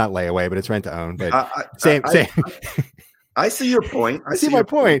 Right? That's not layaway, but it's rent to own. But same. I see your point. I see my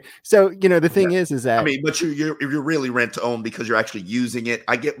point. So, the thing is that but you're really rent to own because you're actually using it.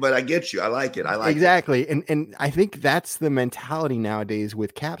 I get you. I like it. Exactly. And I think that's the mentality nowadays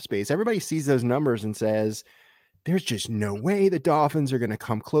with cap space. Everybody sees those numbers and says, there's just no way the Dolphins are going to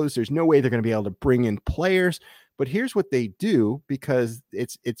come close. There's no way they're going to be able to bring in players. But here's what they do, because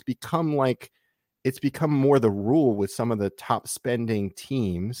it's become more the rule with some of the top spending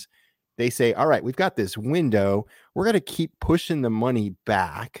teams. They say, all right, we've got this window. We're going to keep pushing the money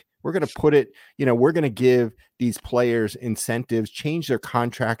back. We're going to put it, we're going to give these players incentives, change their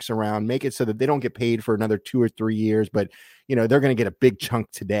contracts around, make it so that they don't get paid for another 2 or 3 years, but, they're going to get a big chunk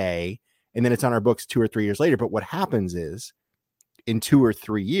today. And then it's on our books 2 or 3 years later. But what happens is in 2 or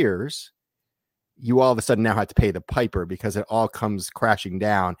 3 years, you all of a sudden now have to pay the piper because it all comes crashing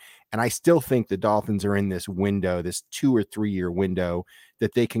down. And I still think the Dolphins are in this window, this 2 or 3 year window,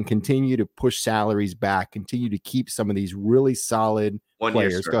 that they can continue to push salaries back, continue to keep some of these really solid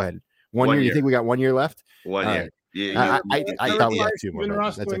players. Go ahead. One year. You think we got 1 year left? 1 year. I thought we had 2 more.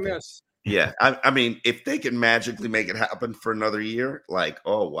 That's okay. Yeah. If they can magically make it happen for another year,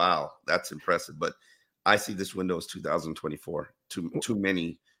 oh, wow, that's impressive. But I see this window as 2024. Too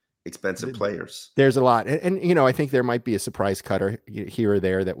many expensive players. There's a lot. And I think there might be a surprise cutter here or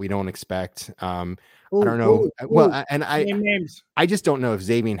there that we don't expect. I don't know. I just don't know if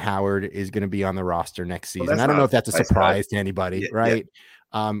Xavier Howard is going to be on the roster next season. I don't know if that's a surprise to anybody, right?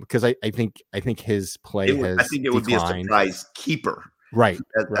 Because I think his play has I think it would declined. be a surprise keeper, right?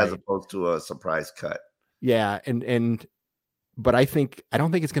 As opposed to a surprise cut. Yeah, but I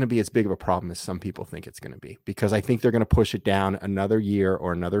don't think it's going to be as big of a problem as some people think it's going to be, because I think they're going to push it down another year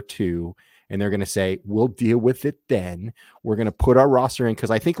or another 2, and they're going to say, we'll deal with it then. We're going to put our roster in,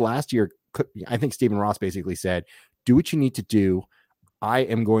 because I think last year, I think Stephen Ross basically said, do what you need to do. I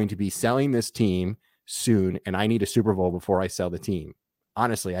am going to be selling this team soon, and I need a Super Bowl before I sell the team.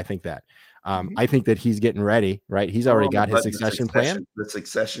 Honestly, I think that. I think that he's getting ready, right? He's already got his succession plan. The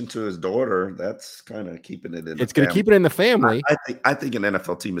succession to his daughter, that's kind of keeping it in. It's going to keep it in the family. I think an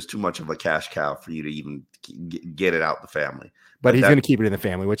NFL team is too much of a cash cow for you to even get it out the family. But he's going to keep it in the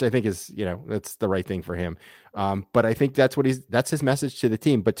family, which I think is, that's the right thing for him. But I think that's his message to the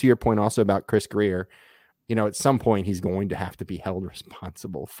team. But to your point also about Chris Grier, at some point he's going to have to be held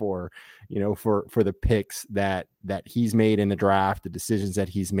responsible for, for the picks that he's made in the draft, the decisions that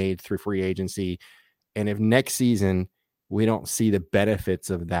he's made through free agency. And if next season we don't see the benefits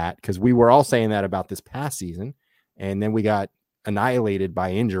of that, because we were all saying that about this past season, and then we got annihilated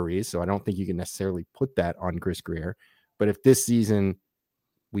by injuries. So I don't think you can necessarily put that on Chris Grier. But if this season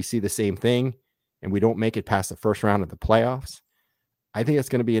we see the same thing and we don't make it past the first round of the playoffs, I think it's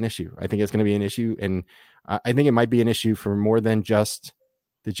going to be an issue. And I think it might be an issue for more than just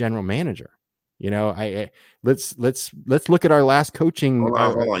the general manager. Let's look at our last coaching. Hold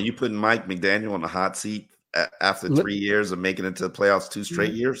on. You putting Mike McDaniel on the hot seat after 3 years of making it to the playoffs 2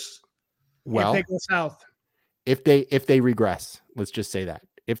 straight years? Well, if they go south, if they regress, let's just say that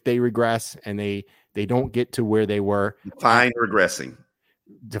if they regress and they don't get to where they were, define regressing.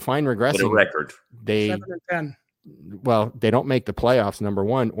 With a record. 7-10. Well, they don't make the playoffs, number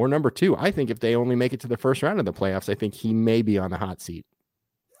one, or number two. I think if they only make it to the first round of the playoffs, I think he may be on the hot seat.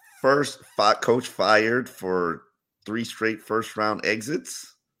 First coach fired for 3 straight first round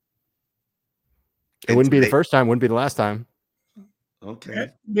exits. It wouldn't be the first time, wouldn't be the last time. Okay.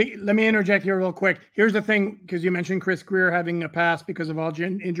 Let me interject here real quick. Here's the thing, because you mentioned Chris Grier having a pass because of all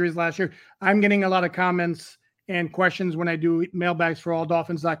injuries last year. I'm getting a lot of comments and questions when I do mailbags for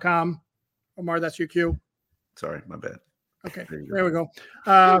alldolphins.com. Omar, that's your cue. Sorry, my bad. Okay, there we go.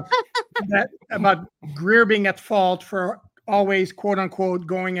 That about Grier being at fault for always, quote unquote,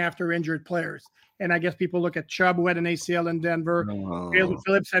 going after injured players. And I guess people look at Chubb, who had an ACL in Denver.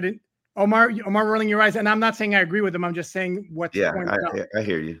 Phillips had it. Omar rolling your eyes. And I'm not saying I agree with him. I'm just saying what's going on. I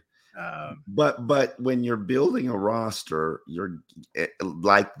hear you. But when you're building a roster, you're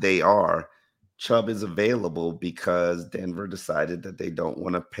like they are, Chubb is available because Denver decided that they don't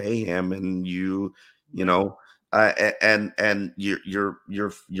want to pay him, and and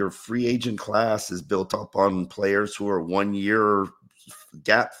your free agent class is built up on players who are 1 year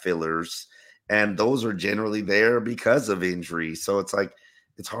gap fillers, and those are generally there because of injury. So it's like,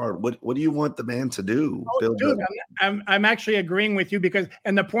 it's hard. What do you want the man to do? I'm actually agreeing with you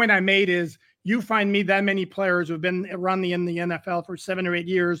and the point I made is, you find me that many players who've been around in the NFL for 7 or 8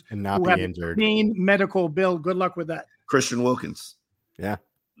 years and not be injured. Clean medical bill. Good luck with that. Christian Wilkins. Yeah.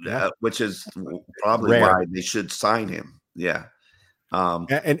 Which is probably rare. Why they should sign him. Yeah.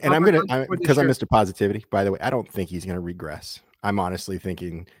 And I'm going to, because I'm Mr. Positivity, by the way, I don't think he's going to regress. I'm honestly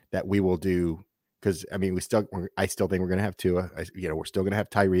thinking that we will do, because I mean, I still think we're going to have Tua. We're still going to have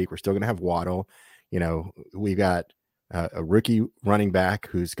Tyreek. We're still going to have Waddle. We got a rookie running back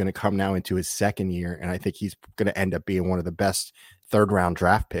who's going to come now into his second year, and I think he's going to end up being one of the best third-round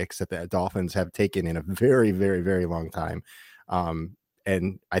draft picks that the Dolphins have taken in a very, very, very long time.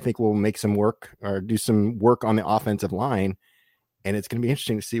 And I think we'll make some work or do some work on the offensive line, and it's going to be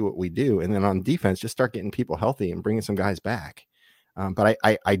interesting to see what we do. And then on defense, just start getting people healthy and bringing some guys back. But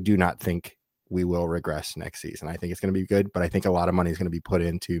I do not think we will regress next season. I think it's going to be good, but I think a lot of money is going to be put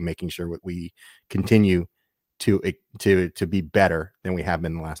into making sure that we continue to be better than we have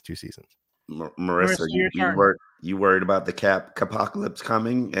been the last 2 seasons. Marissa, you worried about the cap apocalypse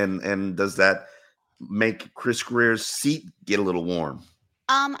coming, and does that make Chris Grier's seat get a little warm?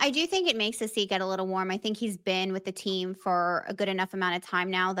 I do think it makes his seat get a little warm. I think he's been with the team for a good enough amount of time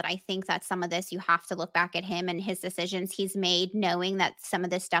now that I think that some of this, you have to look back at him and his decisions he's made, knowing that some of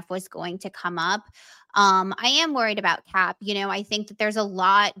this stuff was going to come up. I am worried about cap. I think that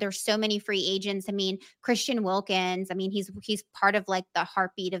there's so many free agents. I mean, Christian Wilkins, he's part of like the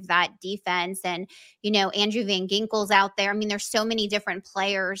heartbeat of that defense. And, Andrew Van Ginkel's out there. I mean, there's so many different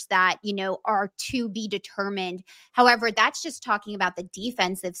players that, are to be determined. However, that's just talking about the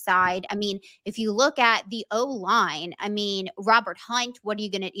defensive side. I mean, if you look at the O-line, Robert Hunt, what are you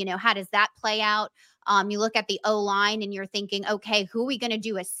going to, how does that play out? You look at the O-line and you're thinking, okay, who are we going to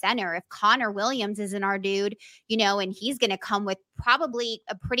do as center? If Connor Williams isn't our dude, and he's going to come with probably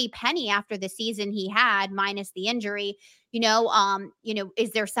a pretty penny after the season he had, minus the injury,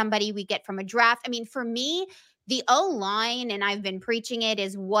 is there somebody we get from a draft? For me, the O-line, and I've been preaching it,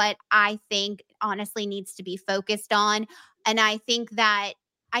 is what I think honestly needs to be focused on. And I think that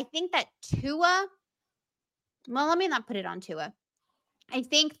Tua, well, let me not put it on Tua. I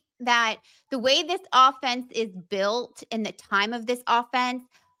think that the way this offense is built and the time of this offense,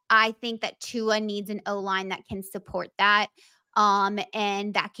 I think that Tua needs an O-line that can support that,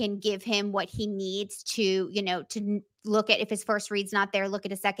 and that can give him what he needs to look at. If his first read's not there, look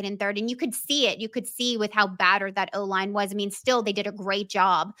at a second and third. And you could see it. You could see with how battered that O-line was. Still, they did a great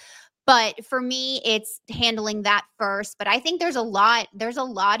job. But for me, it's handling that first. But I think there's a lot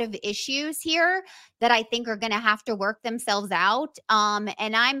of issues here that I think are going to have to work themselves out.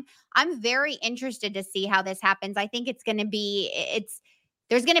 And I'm very interested to see how this happens. I think there's going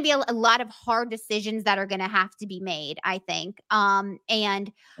to be a lot of hard decisions that are going to have to be made, I think.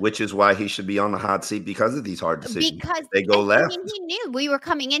 And which is why he should be on the hot seat because of these hard decisions. Because they go left. I mean, he knew we were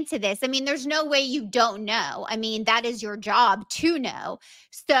coming into this. I mean, there's no way you don't know. I mean, that is your job to know.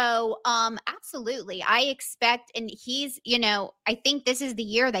 So, absolutely. I expect, and he's, I think this is the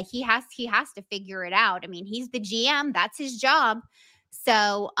year that he has to figure it out. I mean, he's the GM. That's his job.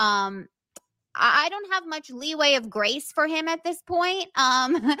 So, I don't have much leeway of grace for him at this point.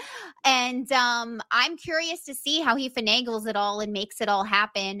 And I'm curious to see how he finagles it all and makes it all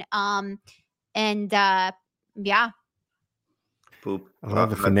happen. Yeah. Poop. I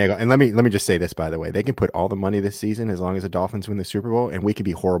love the finagle. And let me just say this, by the way. They can put all the money this season as long as the Dolphins win the Super Bowl, and we could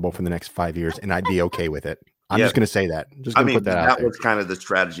be horrible for the next 5 years, and I'd be okay with it. I'm just going to say that. Just going to put that out there. That was kind of the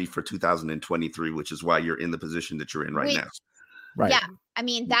strategy for 2023, which is why you're in the position that you're in right now. Right. Yeah. I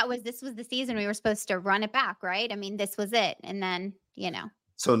mean, this was the season we were supposed to run it back, right? I mean, this was it. And then,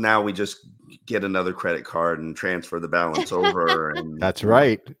 So now we just get another credit card and transfer the balance over. And that's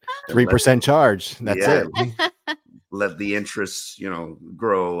right. 3% charge. That's it. Let the interest,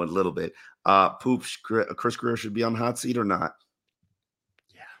 grow a little bit. Poops, Chris Greer should be on the hot seat or not?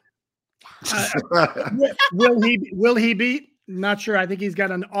 Yeah. Will he be? Not sure. I think he's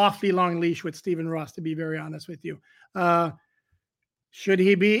got an awfully long leash with Stephen Ross, to be very honest with you. Should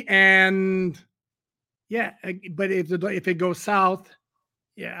he be? And but if it goes south,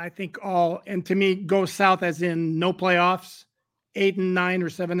 I think and to me, goes south as in no playoffs, 8-9 or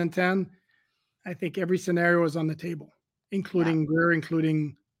 7-10. I think every scenario is on the table, including Greer,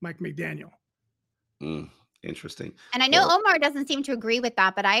 including Mike McDaniel. Interesting. And I know Omar doesn't seem to agree with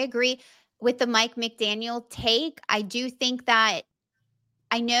that, but I agree with the Mike McDaniel take. I do think that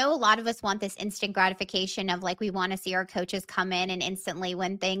I know a lot of us want this instant gratification of we want to see our coaches come in and instantly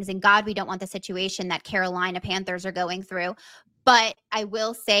win things. And God, we don't want the situation that Carolina Panthers are going through. But I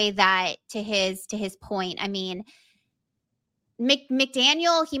will say that to his point, I mean,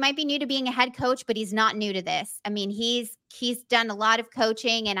 McDaniel, he might be new to being a head coach, but he's not new to this. I mean, he's done a lot of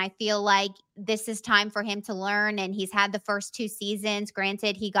coaching, and I feel like this is time for him to learn. And he's had the first 2 seasons.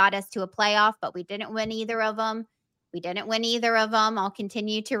 Granted, he got us to a playoff, but we didn't win either of them. I'll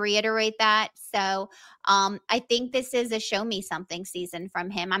continue to reiterate that. So I think this is a show me something season from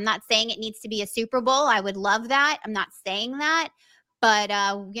him. I'm not saying it needs to be a Super Bowl. I would love that. I'm not saying that. But,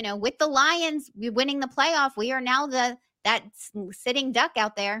 with the Lions winning the playoff, we are now that sitting duck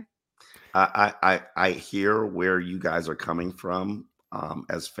out there. I hear where you guys are coming from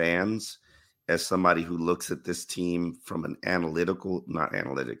as fans, as somebody who looks at this team from an not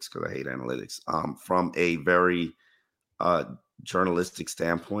analytics, because I hate analytics, from a very journalistic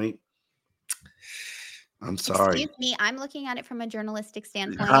standpoint. I'm sorry. Excuse me, I'm looking at it from a journalistic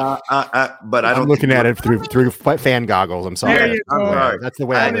standpoint. But I'm looking at it through fan goggles. I'm sorry. That's the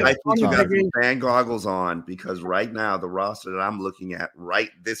way I think you got fan goggles on, because right now the roster that I'm looking at right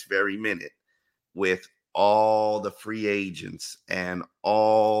this very minute, with all the free agents and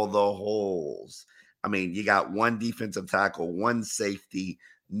all the holes. I mean, you got 1 defensive tackle, 1 safety,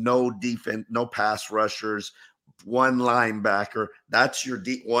 no defense, no pass rushers, 1 linebacker. That's your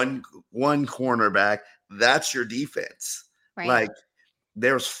one cornerback. That's your defense. Right.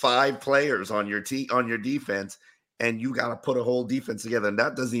 There's 5 players on your defense, and you got to put a whole defense together. And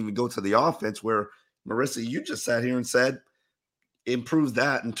that doesn't even go to the offense, where Marissa, you just sat here and said, improves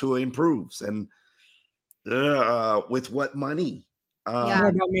that until it improves. And with what money? More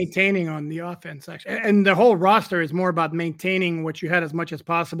about maintaining on the offense, actually. And the whole roster is more about maintaining what you had as much as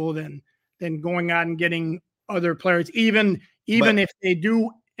possible than going out and getting other players, even if they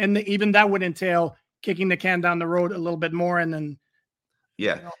do. And even that would entail kicking the can down the road a little bit more, and then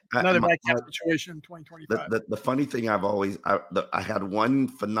another bad cap situation in 2025. The funny thing, I had one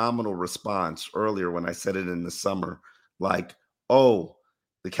phenomenal response earlier when I said it in the summer,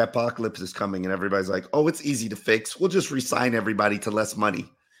 the capocalypse is coming, and everybody's like, oh, it's easy to fix. We'll just resign everybody to less money.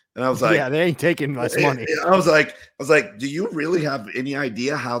 And I was like, they ain't taking less money. I was like, do you really have any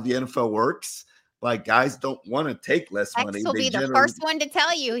idea how the NFL works? Guys don't want to take less money. He'll be the first one to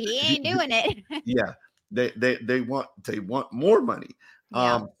tell you he ain't doing it. Yeah, they want more money.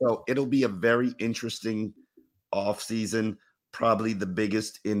 Yeah. So it'll be a very interesting off season, probably the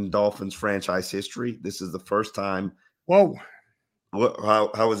biggest in Dolphins franchise history. This is the first time. Whoa!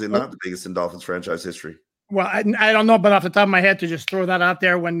 How is it not the biggest in Dolphins franchise history? Well, I don't know, but off the top of my head, to just throw that out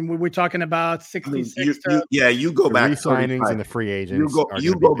there, when we were talking about 66. You go back. Re-signings and the free agents.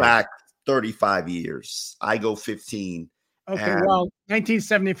 You go back 35 years. I go 15. Okay, well,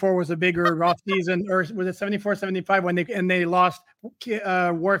 1974 was a bigger off season, or was it 74, 75 when they lost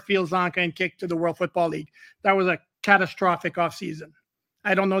Warfield, Zonka, and Kick to the World Football League? That was a catastrophic off season.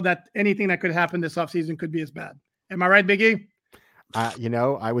 I don't know that anything that could happen this off season could be as bad. Am I right, Big E?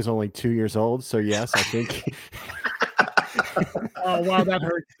 I was only 2 years old, so yes, I think. Oh wow, that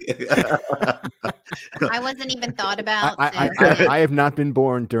hurt. I wasn't even thought about. I have not been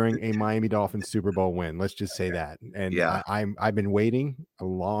born during a Miami Dolphins Super Bowl win. Let's just say that. And yeah, I've been waiting a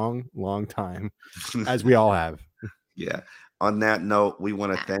long, long time, as we all have. Yeah. On that note, we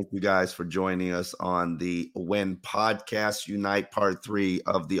want to thank you guys for joining us on the When Podcasts Unite Part 3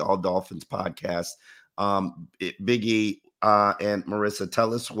 of the All Dolphins podcast. Big E and Marissa,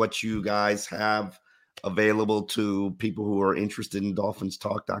 tell us what you guys have available to people who are interested in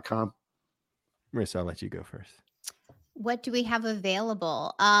dolphinstalk.com. Marissa, I'll let you go first. What do we have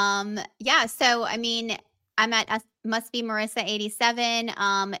available? So I mean, I'm at Must Be Marissa 87.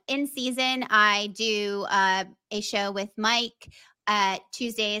 In season, I do a show with Mike at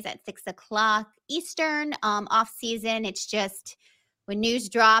Tuesdays at 6:00 Eastern. Off season, it's just when news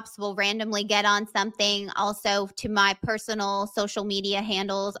drops, we'll randomly get on something. Also, to my personal social media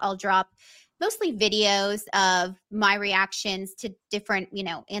handles, I'll drop mostly videos of my reactions to different,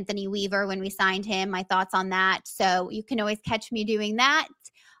 Anthony Weaver when we signed him, my thoughts on that. So you can always catch me doing that.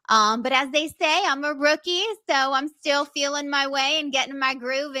 But as they say, I'm a rookie, so I'm still feeling my way and getting my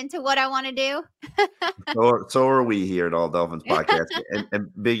groove into what I want to do. So are we here at All Dolphins Podcast.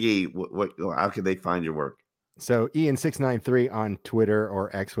 and Big E, how can they find your work? So Ian693 on Twitter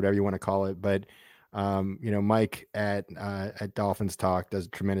or X, whatever you want to call it. But Mike at Dolphins Talk does a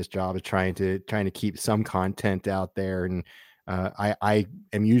tremendous job of trying to keep some content out there. And I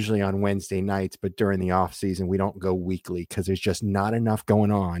am usually on Wednesday nights, but during the off season, we don't go weekly because there's just not enough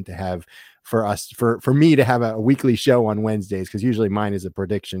going on to have for me to have a weekly show on Wednesdays, because usually mine is a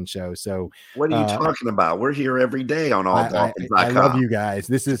prediction show. So what are you talking about? We're here every day on AllDolphins.com. I love you guys.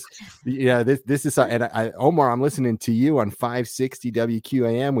 This is and Omar, I'm listening to you on 560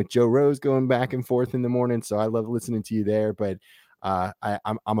 WQAM with Joe Rose going back and forth in the morning. So I love listening to you there. But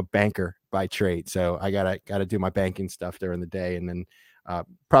I'm a banker by trade, so I gotta do my banking stuff during the day, and then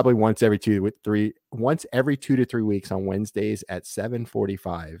probably once every 2 to 3 weeks on Wednesdays at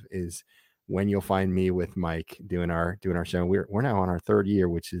 7:45 is when you'll find me with Mike doing our show. We're now on our third year,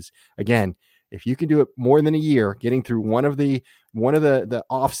 which is, again, if you can do it more than a year, getting through one of the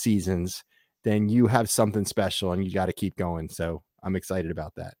off seasons, then you have something special, and you got to keep going. So I'm excited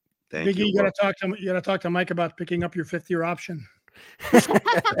about that. Thank you. You got to talk to Mike about picking up your 5th-year option.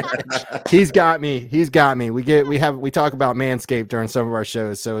 He's got me. We talk about Manscaped during some of our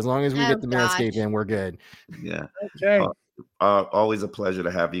shows. So as long as we get the Manscaped in, we're good. Yeah. Okay. Always a pleasure to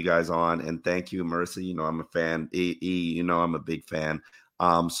have you guys on, and thank you, Marissa. I'm a fan. I'm a big fan.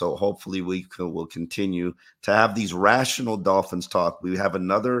 So hopefully we'll continue to have these rational Dolphins talk. We have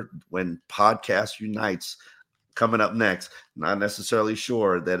another When Podcast Unites coming up next. Not necessarily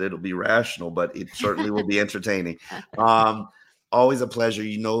sure that it'll be rational, but it certainly will be entertaining. Always a pleasure.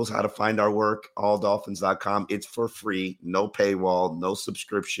 You know how to find our work, alldolphins.com. It's for free, no paywall, no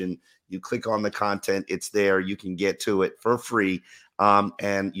subscription. You click on the content, it's there. You can get to it for free.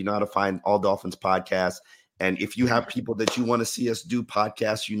 And you know how to find All Dolphins Podcast. And if you have people that you want to see us do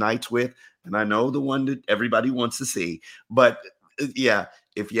Podcast Unites with, and I know the one that everybody wants to see, but yeah,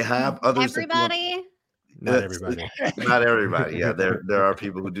 if you have others. Not everybody. Not everybody. Yeah, there are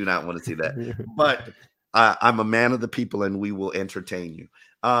people who do not want to see that. But I'm a man of the people, and we will entertain you.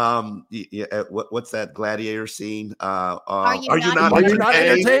 What's that gladiator scene? Are you not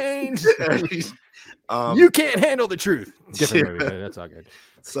entertained? You can't handle the truth. Different movie, that's all good.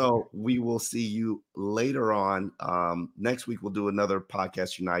 So we will see you later on. Next week we'll do another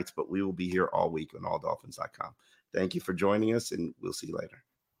Podcast Unites, but we will be here all week on alldolphins.com. Thank you for joining us, and we'll see you later.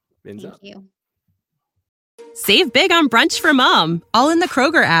 Thank you. Save big on brunch for mom, all in the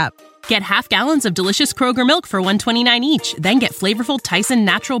Kroger app. Get half gallons of delicious Kroger milk for $1.29 each. Then get flavorful Tyson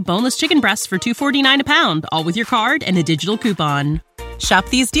natural boneless chicken breasts for $2.49 a pound, all with your card and a digital coupon. Shop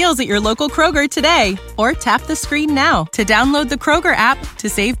these deals at your local Kroger today, or tap the screen now to download the Kroger app to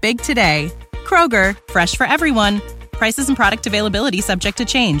save big today. Kroger, fresh for everyone. Prices and product availability subject to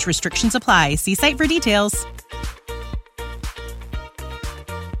change. Restrictions apply. See site for details.